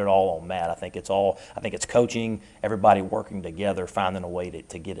all put it all on Matt. I think it's coaching, everybody working together, finding a way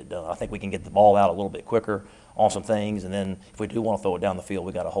to get it done. I think we can get the ball out a little bit quicker on some things, and then if we do want to throw it down the field,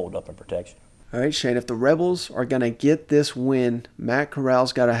 we got to hold up in protection. All right, Shane, if the Rebels are going to get this win, Matt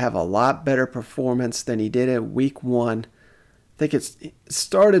Corral's got to have a lot better performance than he did at Week 1. I think it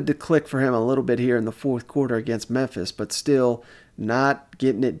started to click for him a little bit here in the fourth quarter against Memphis, but still not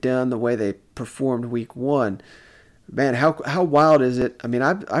getting it done the way they performed Week 1. Man, how wild is it? I mean,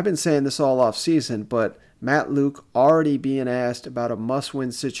 I've been saying this all off season, but Matt Luke already being asked about a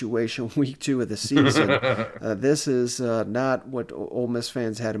must-win situation Week 2 of the season. This is not what Ole Miss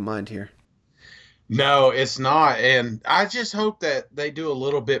fans had in mind here. No, it's not. And I just hope that they do a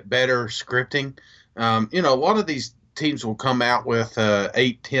little bit better scripting. A lot of these teams will come out with a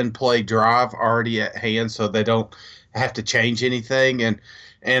 8-10 play drive already at hand, so they don't have to change anything.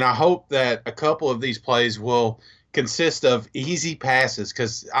 And I hope that a couple of these plays will consist of easy passes,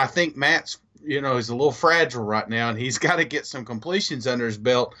 because I think Matt's he's a little fragile right now, and he's got to get some completions under his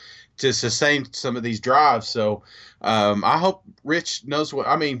belt to sustain some of these drives. So I hope Rich knows what –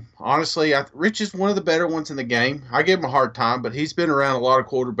 I mean, honestly, Rich is one of the better ones in the game. I give him a hard time, but he's been around a lot of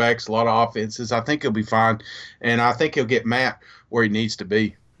quarterbacks, a lot of offenses. I think he'll be fine, and I think he'll get Matt where he needs to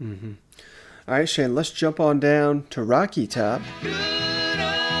be. Mm-hmm. All right, Shane, let's jump on down to Rocky Top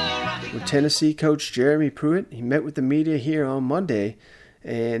with Tennessee coach Jeremy Pruitt. He met with the media here on Monday,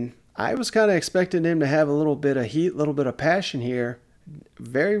 and I was kind of expecting him to have a little bit of heat, a little bit of passion here.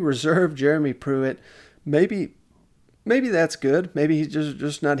 Very reserved Jeremy Pruitt. Maybe that's good. Maybe he's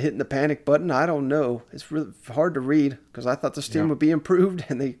just not hitting the panic button. I don't know. It's really hard to read because I thought this team would be improved,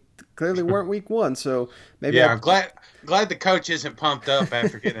 and they clearly weren't week one. So maybe I'm glad the coach isn't pumped up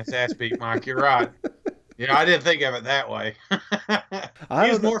after getting his ass beat, Mike. You're right. I didn't think of it that way. He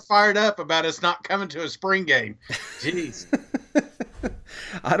was more fired up about us not coming to a spring game. Jeez.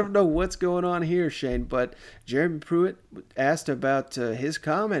 I don't know what's going on here, Shane, but Jeremy Pruitt asked about his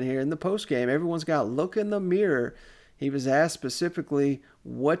comment here in the postgame. Everyone's got to look in the mirror. He was asked specifically,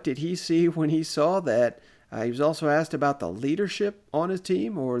 what did he see when he saw that? He was also asked about the leadership on his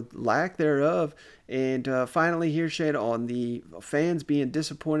team or lack thereof. And finally here, Shane, on the fans being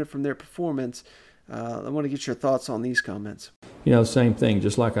disappointed from their performance, I want to get your thoughts on these comments. Same thing,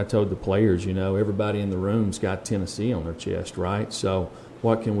 just like I told the players, everybody in the room's got Tennessee on their chest, right? So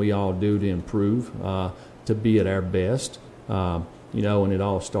what can we all do to improve, to be at our best? And it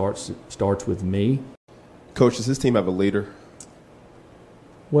all starts with me. Coach, does this team have a leader?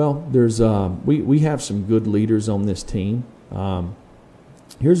 Well, there's we have some good leaders on this team.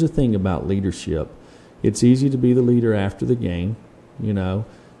 Here's the thing about leadership. It's easy to be the leader after the game,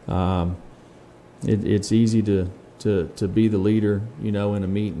 It's easy to be the leader, in a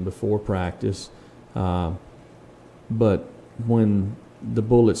meeting before practice. But when the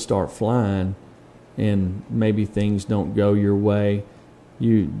bullets start flying and maybe things don't go your way,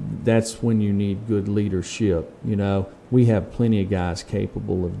 that's when you need good leadership. We have plenty of guys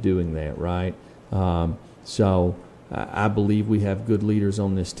capable of doing that, right? So I believe we have good leaders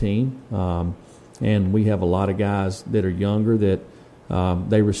on this team. And we have a lot of guys that are younger that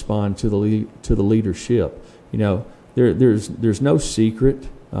they respond to the leadership. There's no secret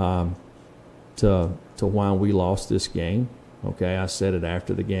to why we lost this game. Okay, I said it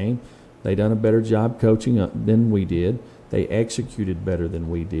after the game. They done a better job coaching than we did. They executed better than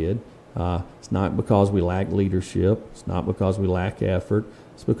we did. It's not because we lack leadership. It's not because we lack effort.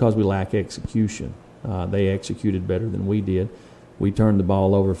 It's because we lack execution. They executed better than we did. We turned the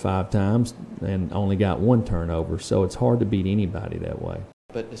ball over 5 times and only got 1 turnover, so it's hard to beat anybody that way.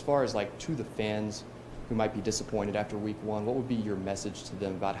 But as far as to the fans who might be disappointed after week 1, what would be your message to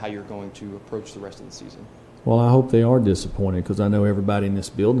them about how you're going to approach the rest of the season? Well, I hope they are disappointed because I know everybody in this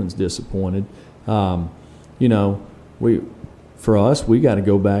building is disappointed. For us, we got to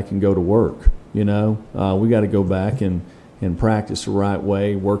go back and go to work. We got to go back and practice the right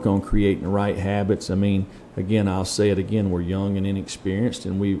way, work on creating the right habits. Again, I'll say it again, we're young and inexperienced,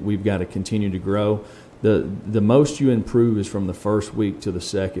 and we've got to continue to grow. The most you improve is from the first week to the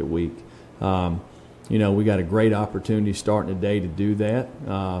second week. We got a great opportunity starting today to do that.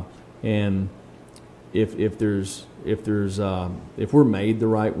 And if we're made the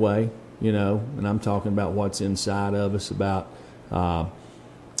right way, and I'm talking about what's inside of us, about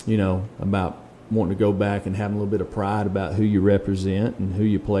wanting to go back and having a little bit of pride about who you represent and who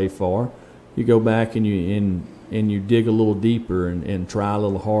you play for. You go back and you dig a little deeper and try a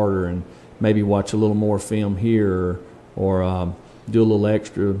little harder and maybe watch a little more film here or do a little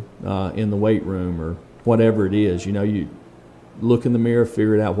extra in the weight room or whatever it is. You look in the mirror,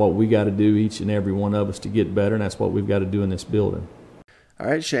 figure out what we got to do, each and every one of us, to get better, and that's what we've got to do in this building. All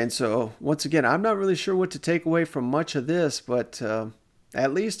right, Shane. So once again, I'm not really sure what to take away from much of this, but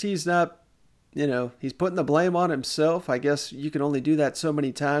at least he's not, he's putting the blame on himself. I guess you can only do that so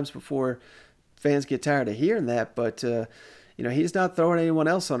many times before fans get tired of hearing that. But, he's not throwing anyone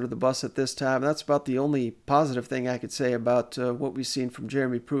else under the bus at this time. That's about the only positive thing I could say about what we've seen from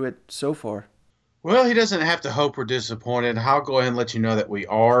Jeremy Pruitt so far. Well, he doesn't have to hope we're disappointed. I'll go ahead and let you know that we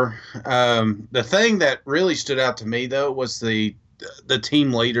are. The thing that really stood out to me, though, was the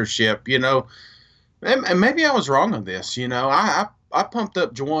team leadership, and maybe I was wrong on this. I pumped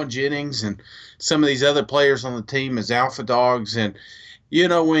up Juwan Jennings and some of these other players on the team as alpha dogs. And,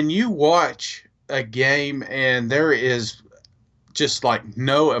 when you watch a game and there is just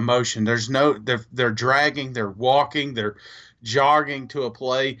no emotion, they're dragging, they're walking, they're jogging to a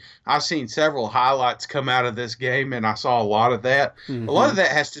play. I've seen several highlights come out of this game, and I saw a lot of that. Mm-hmm. A lot of that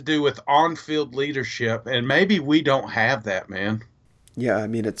has to do with on-field leadership, and maybe we don't have that, man. Yeah,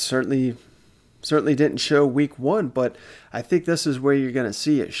 it certainly didn't show week 1, but I think this is where you're going to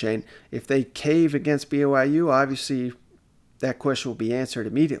see it, Shane. If they cave against BYU, obviously that question will be answered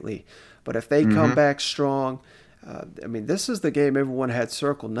immediately. But if they come back strong, I mean, this is the game everyone had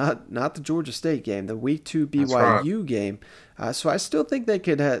circled, not the Georgia State game, the Week 2 BYU game. So I still think they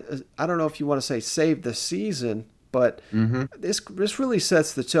could have, I don't know if you want to say save the season, but this really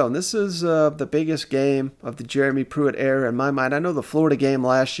sets the tone. This is the biggest game of the Jeremy Pruitt era in my mind. I know the Florida game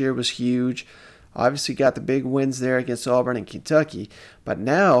last year was huge. Obviously got the big wins there against Auburn and Kentucky. But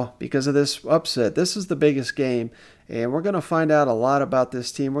now, because of this upset, this is the biggest game. And we're going to find out a lot about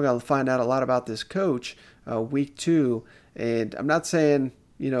this team. We're going to find out a lot about this coach Week 2. And I'm not saying,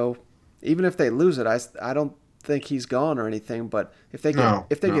 even if they lose it, I don't think he's gone or anything. But if they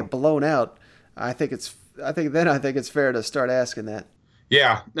get blown out, I think it's fair to start asking that.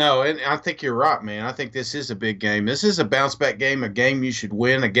 Yeah, no, and I think you're right, man. I think this is a big game. This is a bounce-back game, a game you should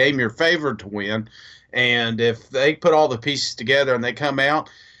win, a game you're favored to win. And if they put all the pieces together and they come out,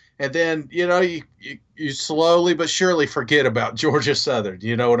 and then, you slowly but surely forget about Georgia Southern,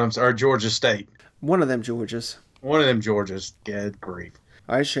 or Georgia State. One of them Georgias. One of them Georgias. Good grief.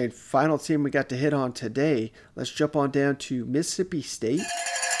 All right, Shane, final team we got to hit on today. Let's jump on down to Mississippi State,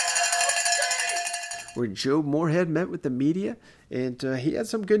 where Joe Moorhead met with the media, and he had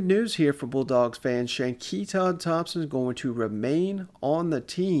some good news here for Bulldogs fans. Shane, Keaton Thompson is going to remain on the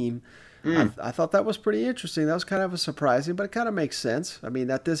team. I thought that was pretty interesting. That was kind of a surprising, but it kind of makes sense. I mean,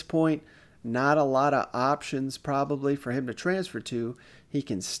 at this point, not a lot of options probably for him to transfer to. He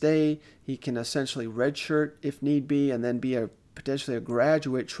can stay. He can essentially redshirt if need be, and then be potentially a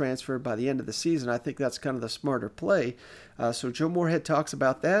graduate transfer by the end of the season. I think that's kind of the smarter play. So Joe Moorhead talks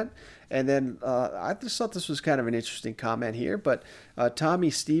about that. And then I just thought this was kind of an interesting comment here. But Tommy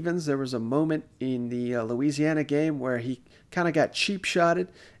Stevens, there was a moment in the Louisiana game where he kind of got cheap-shotted.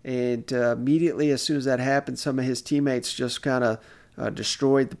 And immediately as soon as that happened, some of his teammates just kind of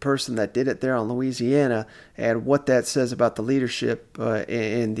destroyed the person that did it there on Louisiana, and what that says about the leadership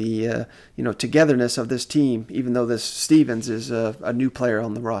and the togetherness of this team, even though this Stevens is a new player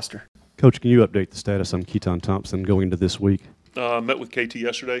on the roster. Coach, can you update the status on Keaton Thompson going into this week? Met with KT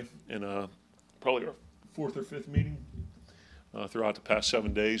yesterday in probably our fourth or fifth meeting throughout the past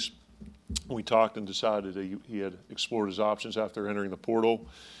 7 days. We talked and decided that he had explored his options after entering the portal,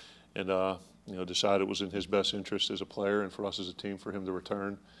 and decided it was in his best interest as a player and for us as a team for him to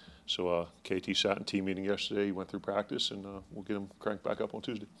return. So KT sat in team meeting yesterday. He went through practice, and we'll get him cranked back up on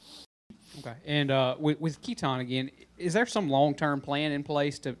Tuesday. Okay. And with Keaton again, is there some long-term plan in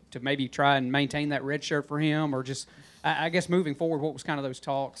place to maybe try and maintain that red shirt for him, or just, I guess, moving forward, what was kind of those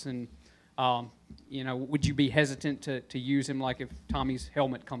talks? And, would you be hesitant to use him, like if Tommy's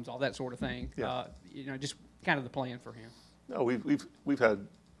helmet comes off, that sort of thing? Yeah. Just kind of the plan for him. No, we've had,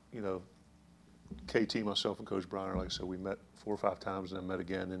 KT, myself, and Coach Bronner, like I said, we met 4 or 5 times and then met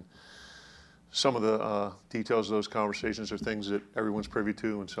again. And some of the details of those conversations are things that everyone's privy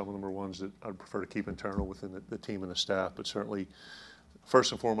to, and some of them are ones that I'd prefer to keep internal within the team and the staff. But certainly,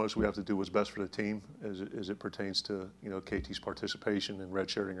 first and foremost, we have to do what's best for the team as it pertains to KT's participation in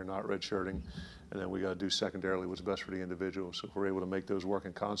redshirting or not redshirting, and then we got to do secondarily what's best for the individual. So if we're able to make those work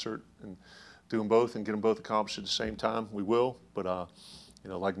in concert and do them both and get them both accomplished at the same time, we will. But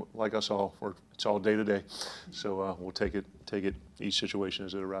like us all, it's all day to day. So we'll take it each situation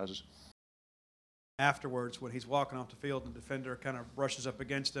as it arises. Afterwards, when he's walking off the field, the defender kind of brushes up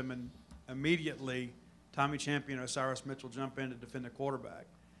against him, and immediately Tommy Champion or Cyrus Mitchell jump in to defend the quarterback.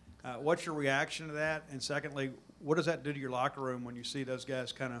 What's your reaction to that? And secondly, what does that do to your locker room when you see those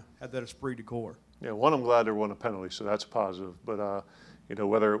guys kind of have that esprit de corps? Yeah, one, I'm glad there wasn't a penalty, so that's positive. But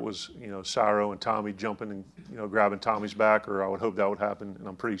whether it was Cyro and Tommy jumping and grabbing Tommy's back, or I would hope that would happen, and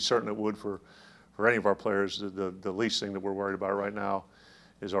I'm pretty certain it would for any of our players. The least thing that we're worried about right now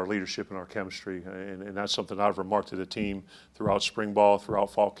is our leadership and our chemistry, and that's something I've remarked to the team throughout spring ball,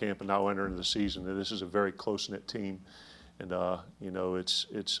 throughout fall camp, and now entering the season, that this is a very close-knit team. And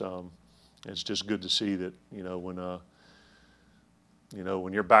it's just good to see that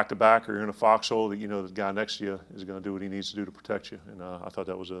when you're back to back or you're in a foxhole, that the guy next to you is going to do what he needs to do to protect you. And I thought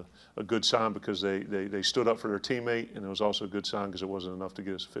that was a good sign because they stood up for their teammate, and it was also a good sign because it wasn't enough to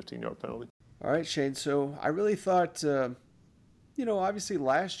get us a 15-yard penalty. All right, Shane. So I really thought, obviously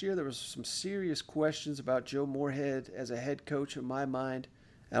last year there was some serious questions about Joe Moorhead as a head coach in my mind.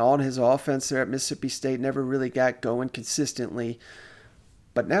 And on his offense there at Mississippi State never really got going consistently.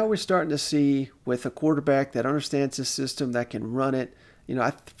 But now we're starting to see, with a quarterback that understands the system, that can run it,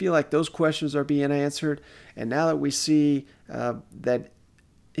 I feel like those questions are being answered. And now that we see that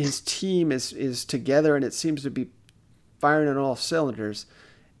his team is together and it seems to be firing on all cylinders,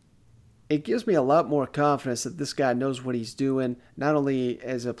 it gives me a lot more confidence that this guy knows what he's doing, not only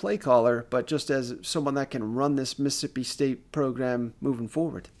as a play caller, but just as someone that can run this Mississippi State program moving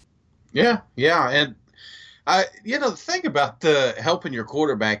forward. Yeah. And The thing about the helping your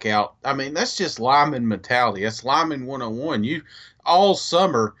quarterback out, I mean, that's just lineman mentality. That's lineman 101. All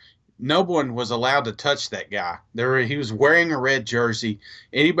summer, no one was allowed to touch that guy. He was wearing a red jersey.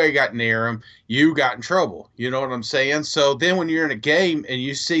 Anybody got near him, you got in trouble. You know what I'm saying? So then when you're in a game and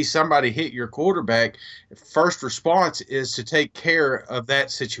you see somebody hit your quarterback, first response is to take care of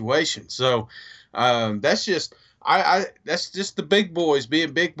that situation. So that's just that's just the big boys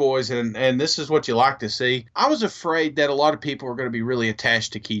being big boys, and this is what you like to see. I was afraid that a lot of people were going to be really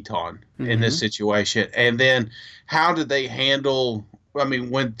attached to Keaton in this situation. And then how do they handle – I mean,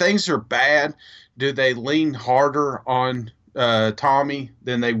 when things are bad, do they lean harder on Tommy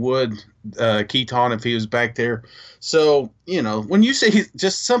than they would Keaton if he was back there? So, when you see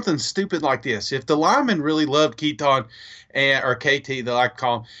just something stupid like this, if the linemen really loved Keaton or KT, they like to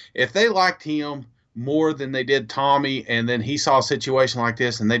call him, if they liked him more than they did Tommy, and then he saw a situation like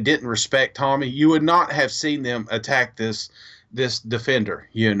this and they didn't respect Tommy, you would not have seen them attack this defender,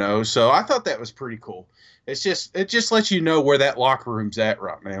 So I thought that was pretty cool. It just lets you know where that locker room's at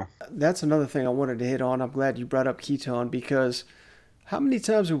right now. That's another thing I wanted to hit on. I'm glad you brought up Keaton, because how many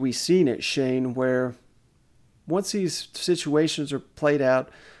times have we seen it, Shane, where once these situations are played out,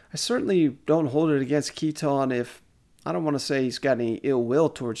 I certainly don't hold it against Keaton if, I don't want to say he's got any ill will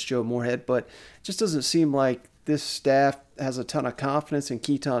towards Joe Moorhead, but it just doesn't seem like this staff has a ton of confidence in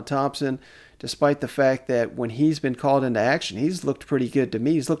Keaton Thompson, despite the fact that when he's been called into action, he's looked pretty good to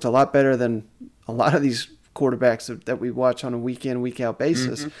me. He's looked a lot better than a lot of these quarterbacks that we watch on a week-in, week-out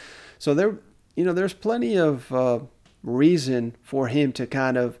basis. Mm-hmm. So there's plenty of reason for him to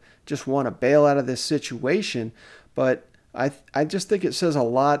kind of just want to bail out of this situation. But I just think it says a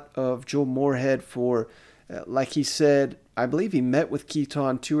lot of Joe Moorhead for, like he said, I believe he met with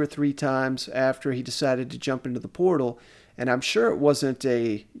Keaton 2 or 3 times after he decided to jump into the portal. And I'm sure it wasn't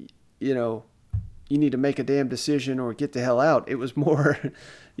a, you need to make a damn decision or get the hell out. It was more,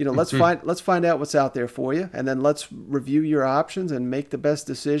 let's find out what's out there for you, and then let's review your options and make the best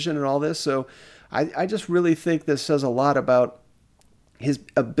decision and all this. So I just really think this says a lot about his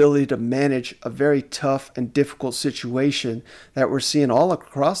ability to manage a very tough and difficult situation that we're seeing all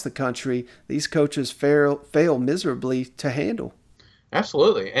across the country. These coaches fail miserably to handle.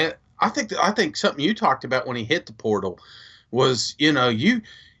 Absolutely. And I think something you talked about when he hit the portal was,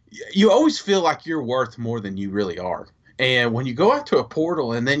 you always feel like you're worth more than you really are. And when you go out to a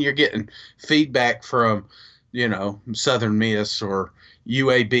portal and then you're getting feedback from, Southern Miss or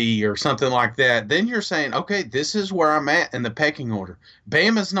UAB or something like that, then you're saying, okay, this is where I'm at in the pecking order.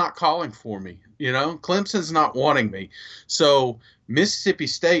 Bama's not calling for me. Clemson's not wanting me. So Mississippi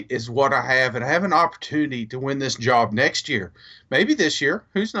State is what I have, and I have an opportunity to win this job next year. Maybe this year.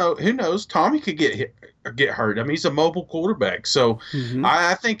 Who knows? Tommy could get hurt. I mean, he's a mobile quarterback. So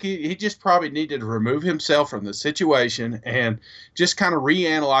I think he just probably needed to remove himself from the situation and just kind of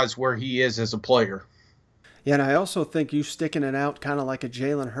reanalyze where he is as a player. Yeah, and I also think you sticking it out kind of like a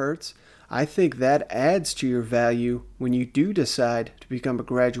Jalen Hurts, I think that adds to your value when you do decide to become a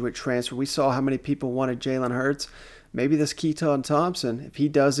graduate transfer. We saw how many people wanted Jalen Hurts. Maybe this Keaton Thompson, if he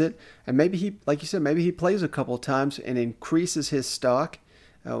does it, and maybe he, like you said, maybe he plays a couple of times and increases his stock.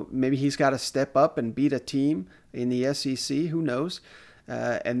 Maybe he's got to step up and beat a team in the SEC. Who knows?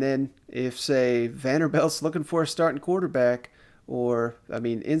 And then if, say, Vanderbilt's looking for a starting quarterback, or,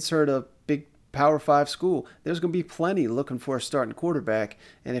 insert a big Power 5 school, there's going to be plenty looking for a starting quarterback.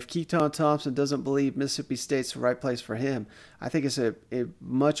 And if Keaton Thompson doesn't believe Mississippi State's the right place for him, I think it's a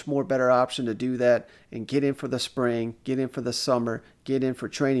much more better option to do that and get in for the spring, get in for the summer, get in for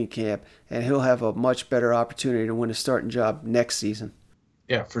training camp, and he'll have a much better opportunity to win a starting job next season.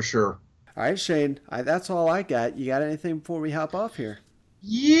 Yeah, for sure. All right, Shane, that's all I got. You got anything before we hop off here?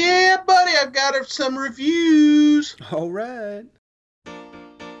 Yeah, buddy, I've got some reviews. All right.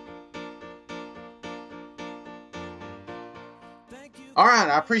 All right,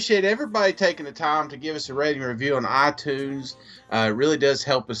 I appreciate everybody taking the time to give us a rating review on iTunes. It really does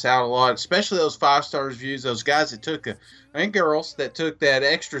help us out a lot, especially those 5-star reviews, those guys that and girls that took that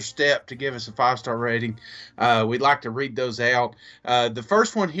extra step to give us a 5-star rating. We'd like to read those out. The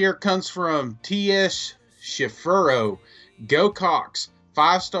first one here comes from T.S. Shifuro. Go Cox,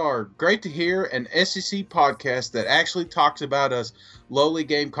 5-star. Great to hear an SEC podcast that actually talks about us lowly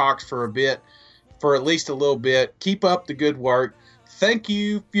Gamecocks for at least a little bit. Keep up the good work. Thank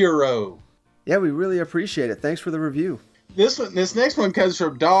you, Furo. Yeah, we really appreciate it. Thanks for the review. This next one comes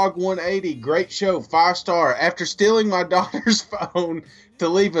from Dog180. Great show, 5-star. After stealing my daughter's phone to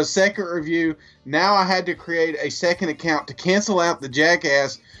leave a second review, now I had to create a second account to cancel out the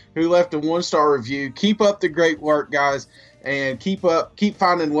jackass who left a 1-star review. Keep up the great work, guys. And keep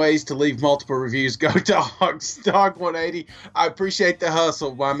finding ways to leave multiple reviews. Go Dogs, Dog 180. I appreciate the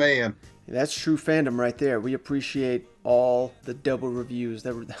hustle, my man. That's true fandom right there. We appreciate all the double reviews.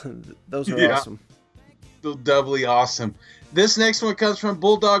 Those are awesome. Doubly awesome. This next one comes from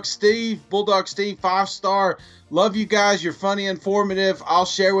Bulldog Steve. Bulldog Steve, 5-star. Love you guys. You're funny, informative. I'll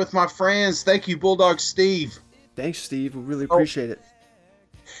share with my friends. Thank you, Bulldog Steve. Thanks, Steve. We really appreciate it.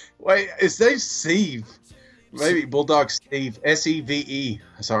 Wait, is they Steve? Maybe Bulldog Steve. S-E-V-E.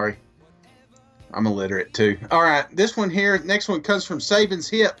 Sorry. I'm illiterate too. All right. This one here, next one comes from Saban's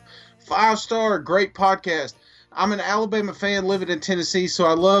Hip. 5-star, great podcast. I'm an Alabama fan living in Tennessee, so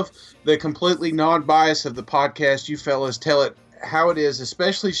I love the completely non-bias of the podcast. You fellas tell it how it is,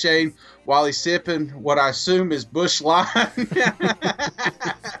 especially Shane while he's sipping what I assume is Busch Light.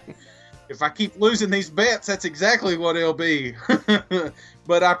 If I keep losing these bets, that's exactly what it'll be.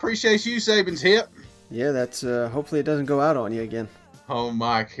 But I appreciate you, Saban's Hip. Yeah, that's hopefully it doesn't go out on you again. Oh,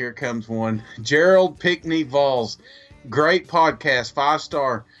 Mike, here comes one. Gerald Pickney Vols. Great podcast,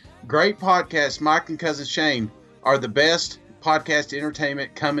 5-star. Great podcast. Mike and Cousin Shane are the best podcast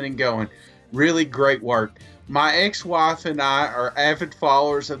entertainment coming and going. Really great work. My ex-wife and I are avid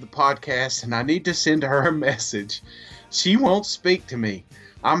followers of the podcast, and I need to send her a message. She won't speak to me.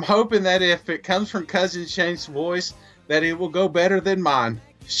 I'm hoping that if it comes from Cousin Shane's voice, that it will go better than mine.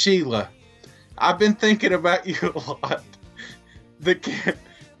 Sheila. I've been thinking about you a lot.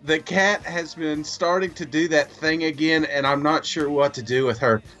 The cat has been starting to do that thing again, and I'm not sure what to do with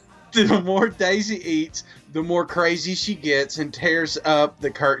her. The more Daisy eats, the more crazy she gets and tears up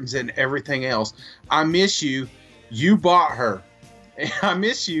the curtains and everything else. I miss you. You bought her. I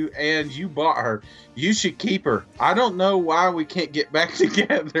miss you, and you bought her. You should keep her. I don't know why we can't get back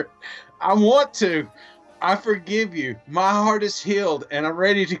together. I want to. I forgive you. My heart is healed, and I'm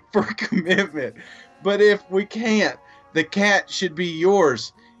ready for commitment. But if we can't, the cat should be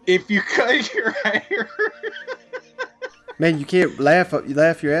yours. If you cut your hair... Man, you can't laugh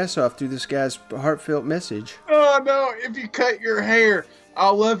your ass off through this guy's heartfelt message. Oh, no. If you cut your hair,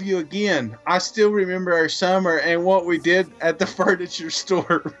 I'll love you again. I still remember our summer and what we did at the furniture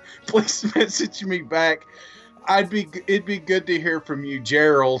store. Please message me back. It'd be good to hear from you,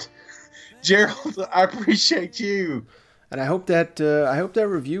 Gerald. Gerald, I appreciate you. And I hope that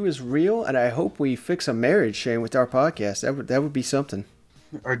review is real, and I hope we fix a marriage, Shane, with our podcast. That would be something.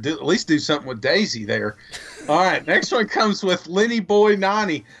 Or at least do something with Daisy there. All right, next one comes with Lenny Boy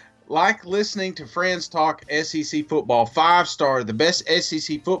 90. Like listening to friends talk SEC football. 5-star, the best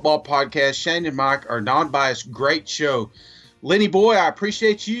SEC football podcast. Shane and Mike are non-biased. Great show. Lenny Boy, I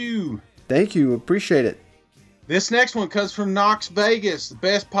appreciate you. Thank you. Appreciate it. This next one comes from Knox Vegas, the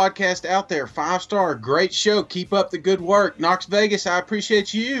best podcast out there. 5-star, great show. Keep up the good work. Knox Vegas, I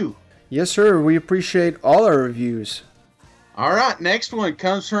appreciate you. Yes, sir. We appreciate all our reviews. All right, next one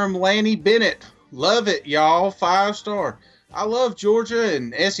comes from Lanny Bennett. Love it, y'all. 5-star. I love Georgia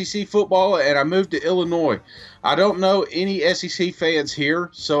and SEC football, and I moved to Illinois. I don't know any SEC fans here,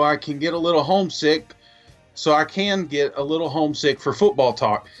 so I can get a little homesick. For football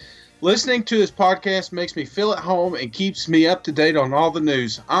talk. Listening to this podcast makes me feel at home and keeps me up to date on all the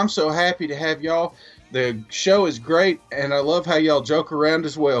news. I'm so happy to have y'all. The show is great, and I love how y'all joke around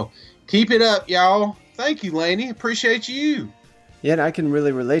as well. Keep it up, y'all. Thank you, Laney. Appreciate you. Yeah, and I can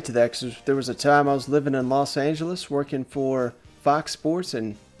really relate to that because there was a time I was living in Los Angeles working for Fox Sports,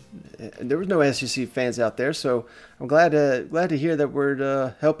 and there was no SEC fans out there. So I'm glad to hear that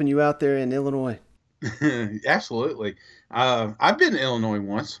we're helping you out there in Illinois. Absolutely. I've been to Illinois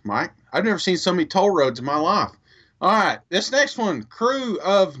once, Mike. I've never seen so many toll roads in my life. All right, this next one, crew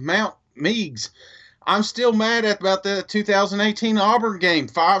of Mount Meigs. I'm still mad about the 2018 Auburn game.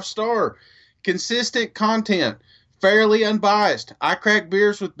 5-star. Consistent content. Fairly unbiased. I crack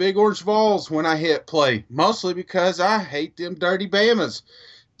beers with Big Orange Vols when I hit play, mostly because I hate them dirty Bamas.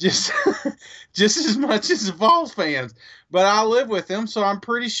 Just as much as the Vols fans. But I live with them, so I'm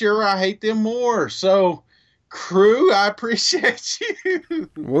pretty sure I hate them more. So, crew, I appreciate you.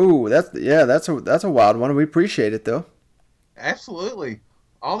 Whoa, that's a wild one. We appreciate it though. Absolutely.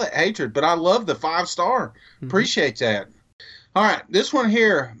 All that hatred, but I love the 5-star. Mm-hmm. Appreciate that. All right, this one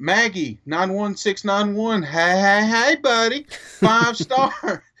here, Maggie 91691. Hey, buddy,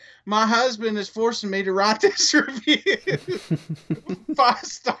 5-star. My husband is forcing me to write this review. 5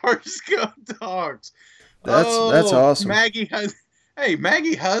 stars, go Dogs. That's awesome. Maggie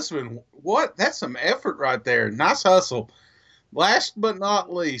husband, what? That's some effort right there. Nice hustle. Last but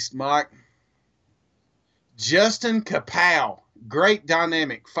not least, Mike, Justin Kapow. Great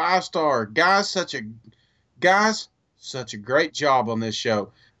dynamic, 5-star. Guys, such a great job on this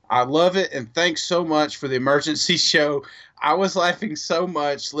show. I love it, and thanks so much for the emergency show. I was laughing so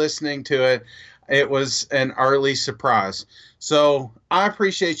much listening to it. It was an early surprise. So I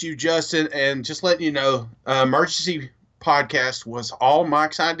appreciate you, Justin, and just letting you know, emergency podcast was all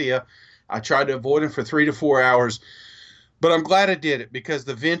Mike's idea. I tried to avoid him for 3 to 4 hours, but I'm glad I did it because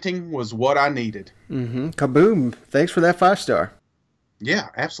the venting was what I needed. Mm-hmm. Kaboom. Thanks for that 5-star. Yeah,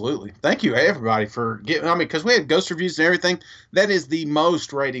 absolutely. Thank you, everybody, for getting, because we had ghost reviews and everything. That is the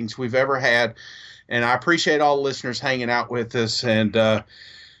most ratings we've ever had. And I appreciate all the listeners hanging out with us. And,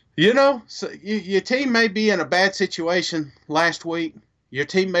 so your team may be in a bad situation last week. Your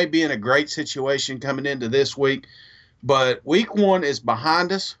team may be in a great situation coming into this week. But week 1 is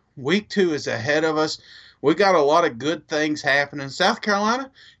behind us. Week 2 is ahead of us. We got a lot of good things happening. South Carolina,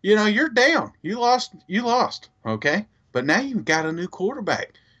 you're down. You lost, okay? But now you've got a new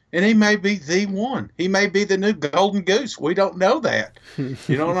quarterback, and he may be the one. He may be the new golden goose. We don't know that.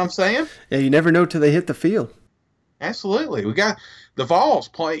 You know what I'm saying? Yeah, you never know till they hit the field. Absolutely. We got the Vols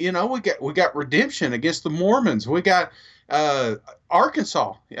play. We got redemption against the Mormons. We got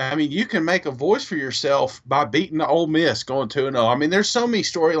Arkansas. I mean, you can make a voice for yourself by beating the Ole Miss going 2-0. I mean, there's so many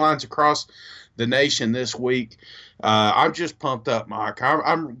storylines across the nation this week. I'm just pumped up, Mike.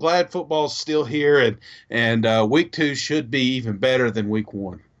 I'm glad football's still here, and week 2 should be even better than week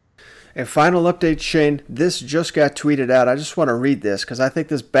 1. And final update, Shane. This just got tweeted out. I just want to read this because I think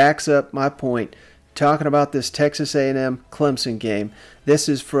this backs up my point. Talking about this Texas A&M Clemson game. This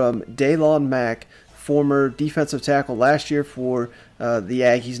is from Daylon Mack, former defensive tackle last year for the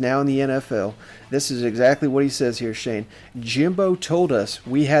Aggies, now in the NFL. This is exactly what he says here, Shane. Jimbo told us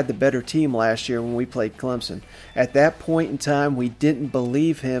we had the better team last year when we played Clemson. At that point in time, we didn't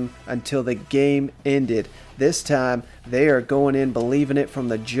believe him until the game ended. This time, they are going in believing it from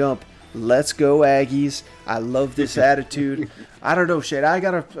the jump. Let's go, Aggies. I love this attitude. I don't know, Shane. I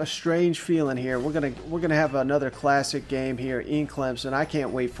got a strange feeling here. We're gonna have another classic game here in Clemson. I can't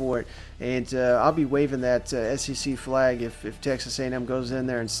wait for it. And I'll be waving that SEC flag if Texas A&M goes in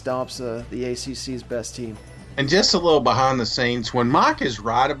there and stomps the ACC's best team. And just a little behind the scenes, when Mike is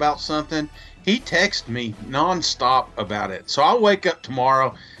right about something, he texts me nonstop about it. So I'll wake up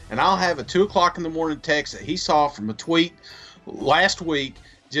tomorrow and I'll have a 2 o'clock in the morning text that he saw from a tweet last week,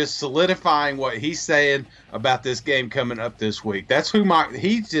 just solidifying what he's saying about this game coming up this week. That's who Mike,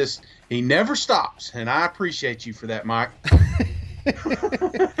 he never stops. And I appreciate you for that, Mike.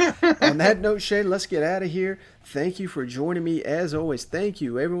 On that note, Shane, let's get out of here. Thank you for joining me. As always, thank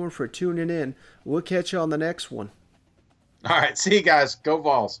you, everyone, for tuning in. We'll catch you on the next one. All right. See you guys. Go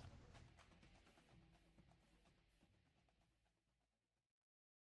Vols.